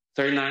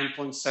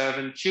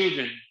 39.7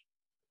 children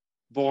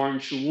born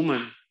to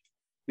women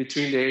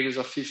between the ages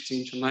of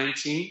 15 to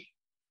 19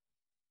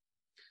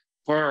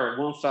 per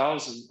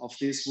 1,000 of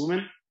these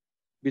women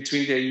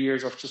between the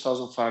years of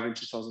 2005 and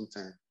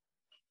 2010.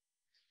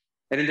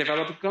 And in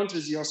developed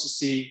countries, you also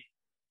see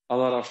a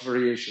lot of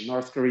variation.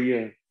 North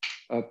Korea,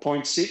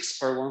 0.6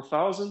 per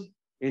 1,000,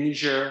 and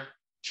Niger,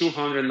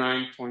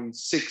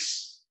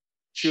 209.6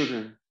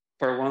 children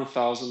per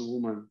 1,000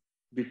 women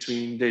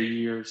between the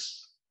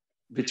ages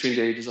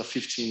of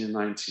 15 and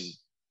 19.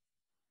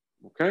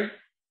 Okay?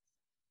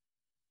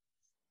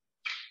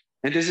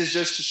 And this is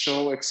just to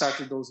show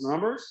exactly those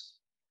numbers.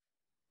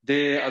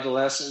 The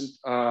adolescent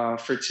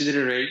fertility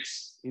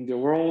rates in the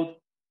world,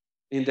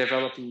 in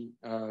developing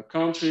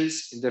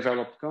countries, in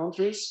developed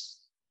countries.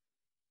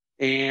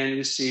 And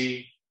you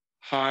see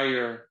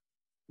higher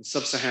in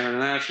sub-Saharan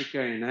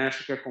Africa, in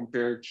Africa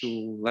compared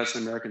to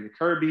Latin America and the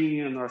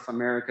Caribbean, North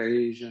America,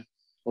 Asia,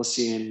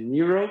 Oceania, and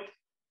Europe.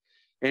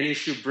 And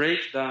if you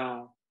break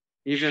down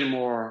even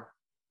more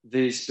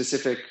the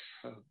specific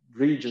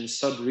regions,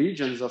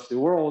 sub-regions of the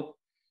world,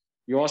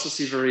 you also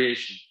see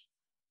variation.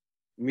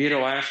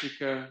 Middle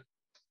Africa,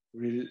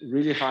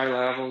 really high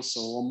levels,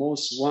 so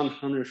almost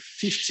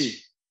 150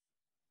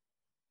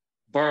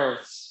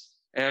 births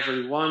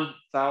every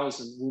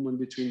 1,000 women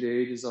between the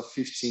ages of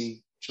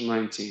 15 to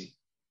 19.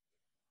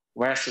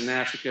 Western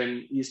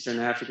African, Eastern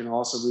African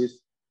also with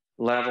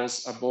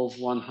levels above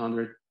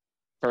 100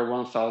 per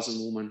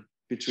 1,000 women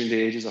between the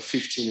ages of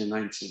 15 and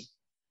 19.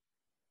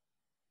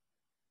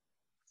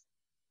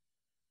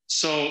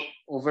 So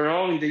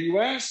overall in the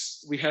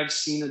US, we have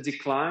seen a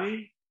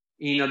decline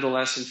in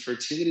adolescent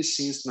fertility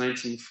since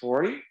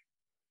 1940,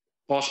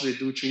 possibly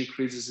due to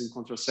increases in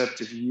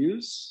contraceptive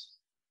use.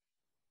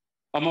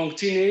 Among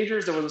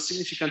teenagers, there was a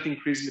significant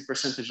increase in the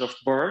percentage of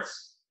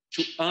births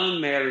to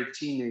unmarried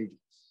teenagers.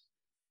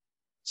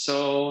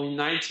 So in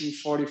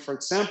 1940, for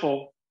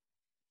example,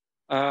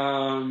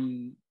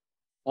 only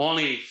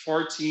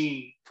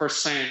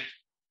 14%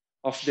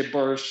 of the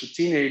births to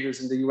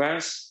teenagers in the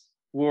US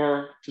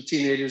were to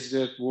teenagers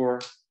that were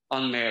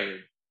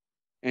unmarried.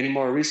 And in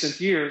more recent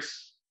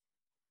years,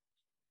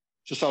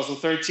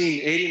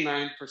 2013,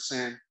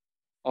 89%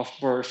 of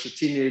births to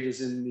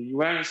teenagers in the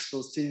US,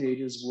 those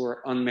teenagers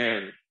were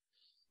unmarried.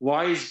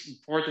 Why is it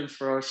important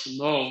for us to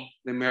know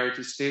the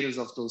marital status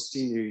of those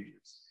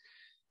teenagers?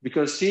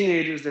 Because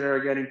teenagers that are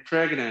getting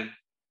pregnant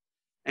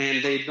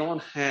and they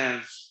don't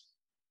have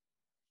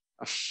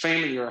a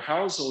family or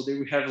household, they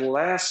will have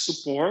less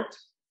support,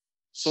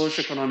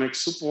 socioeconomic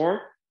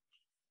support,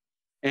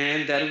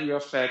 and that will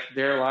affect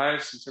their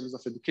lives in terms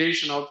of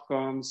education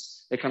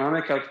outcomes,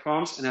 economic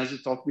outcomes, and as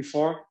we talked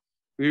before,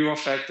 it will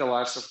affect the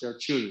lives of their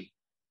children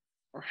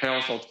or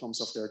health outcomes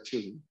of their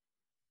children.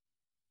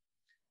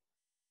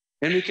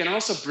 And we can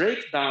also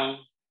break down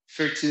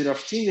fertility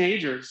of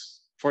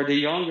teenagers for the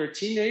younger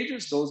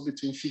teenagers, those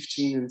between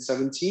 15 and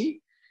 17,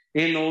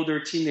 and older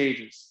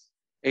teenagers,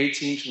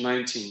 18 to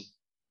 19.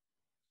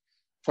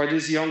 For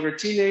these younger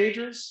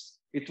teenagers,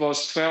 it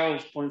was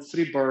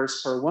 12.3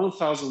 births per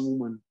 1,000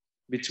 women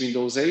between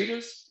those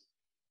ages,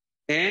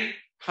 and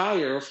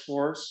higher, of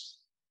course,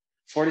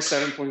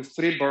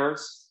 47.3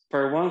 births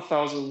per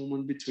 1,000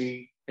 women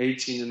between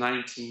 18 and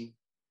 19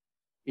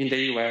 in the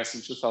US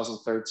in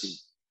 2013.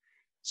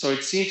 So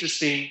it's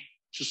interesting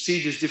to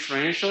see these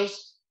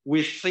differentials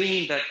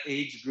within that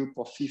age group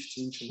of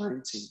 15 to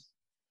 19.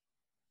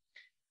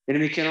 And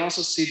we can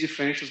also see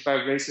differentials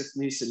by race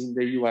ethnicity in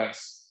the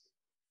US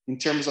in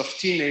terms of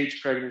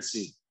teenage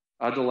pregnancy,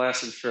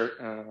 adolescent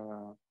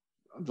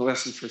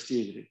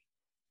fertility.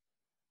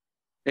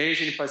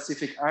 Asian and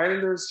Pacific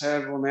Islanders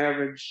had on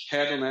average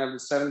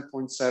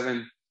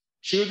 7.7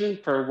 children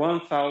per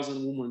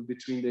 1,000 women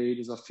between the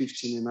ages of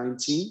 15 and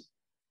 19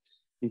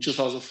 in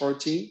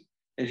 2014,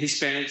 and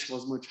Hispanics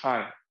was much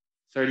higher,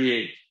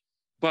 38.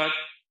 But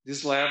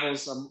these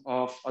levels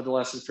of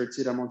adolescent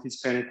fertility among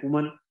Hispanic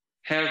women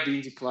have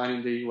been declining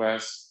in the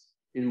US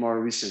in more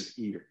recent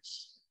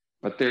years.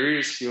 But there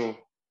is still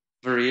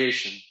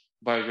variation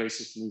by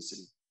race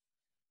ethnicity.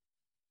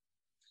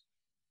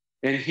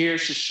 And here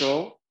to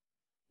show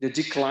the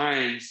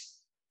declines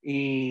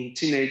in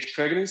teenage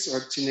pregnancy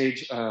or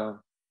teenage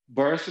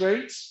birth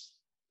rates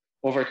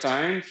over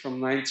time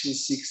from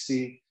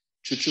 1960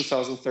 to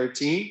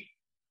 2013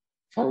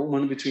 for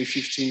women between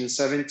 15 and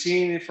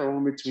 17 and for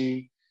women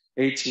between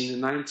 18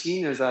 and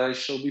 19. As I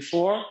showed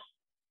before,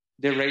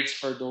 the rates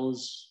for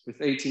those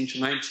with 18 to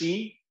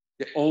 19,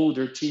 the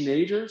older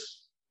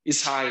teenagers,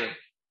 is higher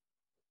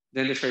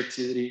than the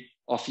fertility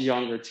of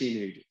younger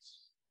teenagers.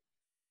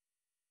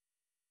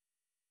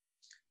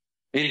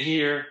 And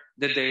here,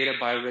 the data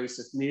by race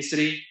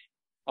ethnicity,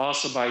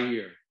 also by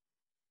year.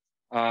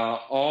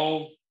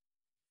 All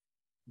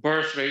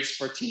birth rates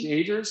for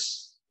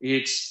teenagers,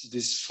 it's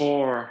these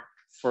four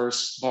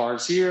first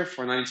bars here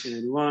for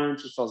 1981,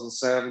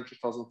 2007,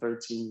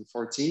 2013, and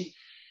 14,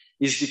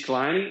 is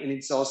declining, and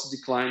it's also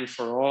declining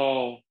for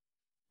all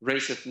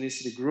race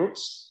ethnicity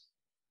groups.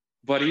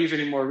 But even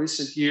in more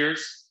recent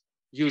years,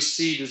 you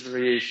see this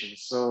variation.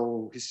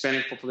 So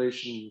Hispanic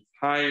population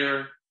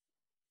higher,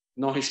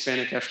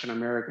 non-Hispanic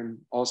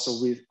African-American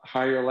also with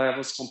higher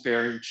levels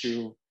comparing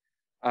to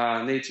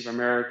Native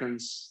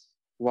Americans,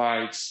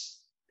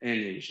 whites, and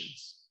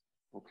Asians,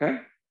 okay?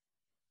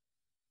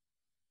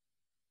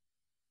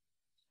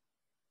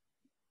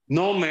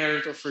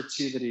 Non-marital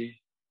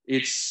fertility,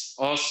 it's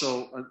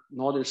also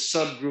another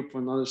subgroup,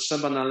 another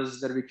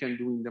sub-analysis that we can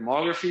do in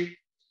demography.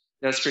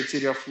 That's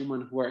fertility of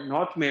women who are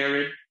not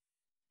married,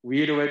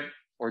 widowed,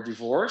 or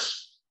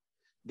divorced.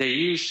 They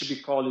used to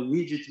be called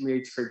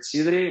illegitimate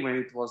fertility when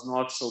it was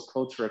not so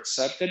culturally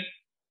accepted.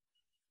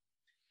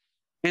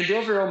 And the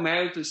overall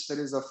marital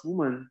status of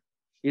women,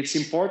 it's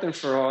important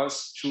for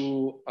us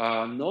to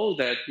know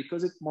that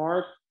because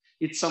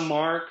it's a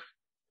mark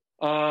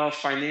of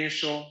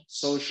financial,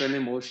 social, and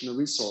emotional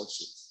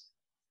resources.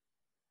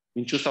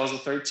 In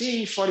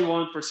 2013,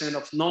 41%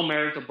 of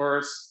non-marital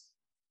births,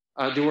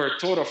 there were a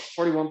total of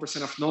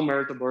 41% of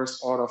non-marital births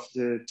out of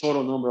the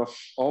total number of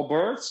all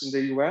births in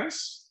the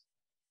US.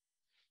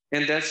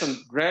 And that's a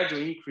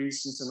gradual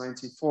increase since the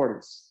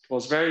 1940s. It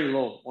was very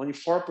low. Only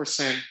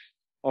 4%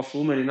 of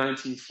women in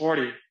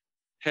 1940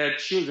 had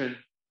children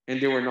and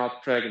they were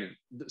not pregnant.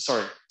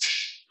 Sorry,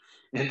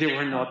 and they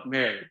were not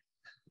married.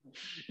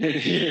 And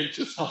here in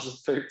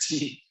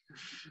 2013,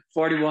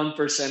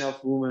 41%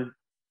 of women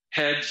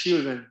had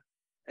children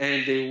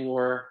and they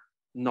were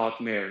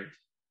not married.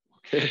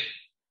 Okay?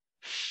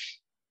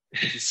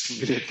 It's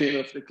really the end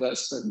of the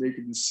class, start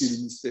making these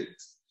silly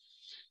mistakes.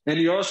 And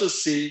you also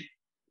see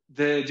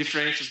the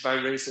differentials by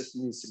race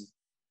ethnicity.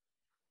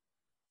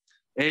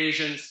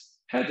 Asians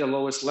had the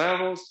lowest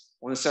levels,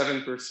 only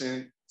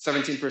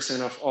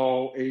 17% of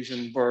all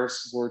Asian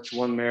births were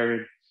to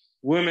unmarried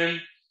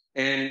women,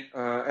 and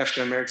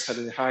African Americans had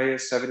the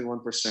highest,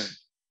 71%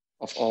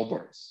 of all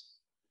births.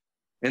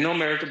 And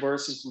non-marital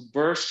births include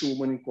births to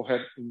women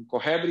in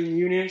cohabiting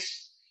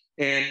unions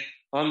and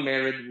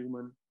unmarried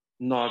women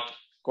not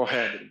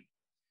cohabiting.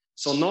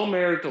 So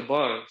non-marital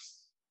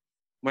births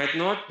might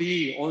not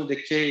be only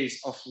the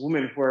case of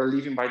women who are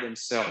living by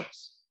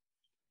themselves.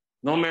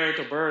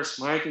 Non-marital births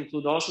might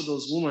include also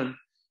those women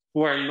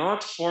who are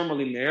not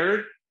formally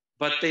married,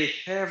 but they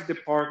have the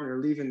partner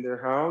living in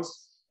their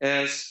house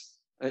as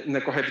in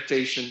a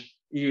cohabitation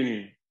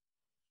union.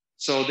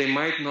 So they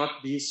might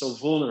not be so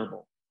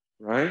vulnerable,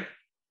 right?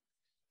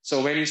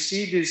 So when you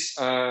see this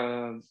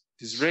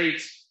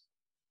rate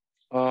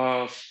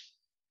of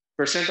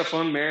percent of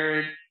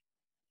unmarried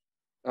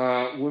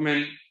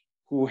women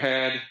who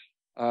had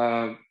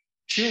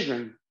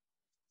children,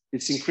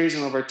 it's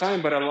increasing over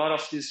time, but a lot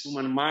of these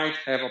women might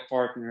have a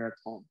partner at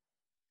home.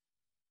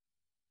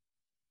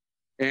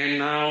 And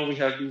now we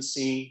have been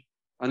seeing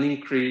an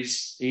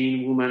increase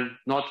in women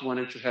not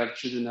wanting to have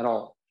children at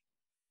all,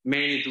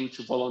 mainly due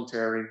to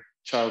voluntary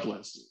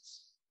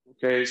childlessness.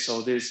 Okay,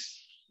 so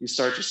you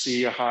start to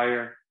see a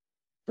higher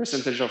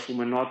percentage of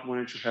women not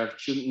wanting to have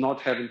children,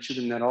 not having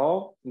children at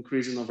all,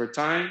 increasing over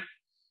time.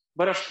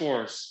 But of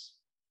course,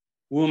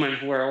 women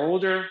who are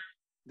older,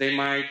 they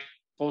might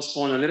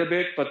postpone a little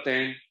bit, but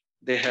then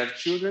they have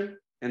children,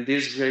 and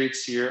these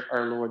rates here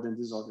are lower than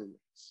these other rates.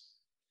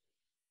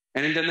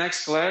 And in the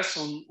next class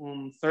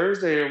on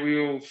Thursday, we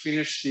will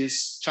finish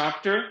this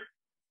chapter,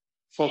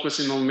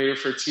 focusing on male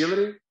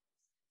fertility.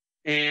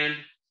 And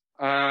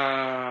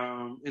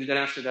then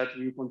after that,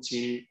 we will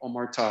continue on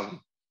mortality.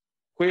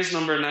 Quiz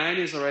number 9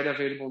 is already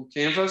available on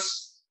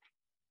Canvas.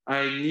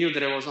 I knew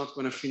that I was not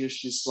going to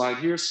finish this slide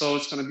here, so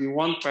it's going to be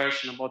one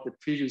question about the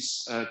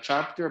previous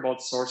chapter,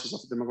 about sources of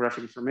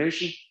demographic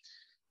information,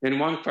 and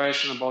one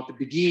question about the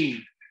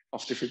beginning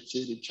of the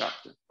fertility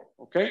chapter.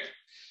 Okay?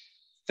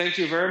 Thank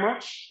you very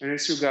much, and I'll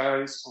see you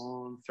guys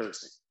on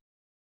Thursday.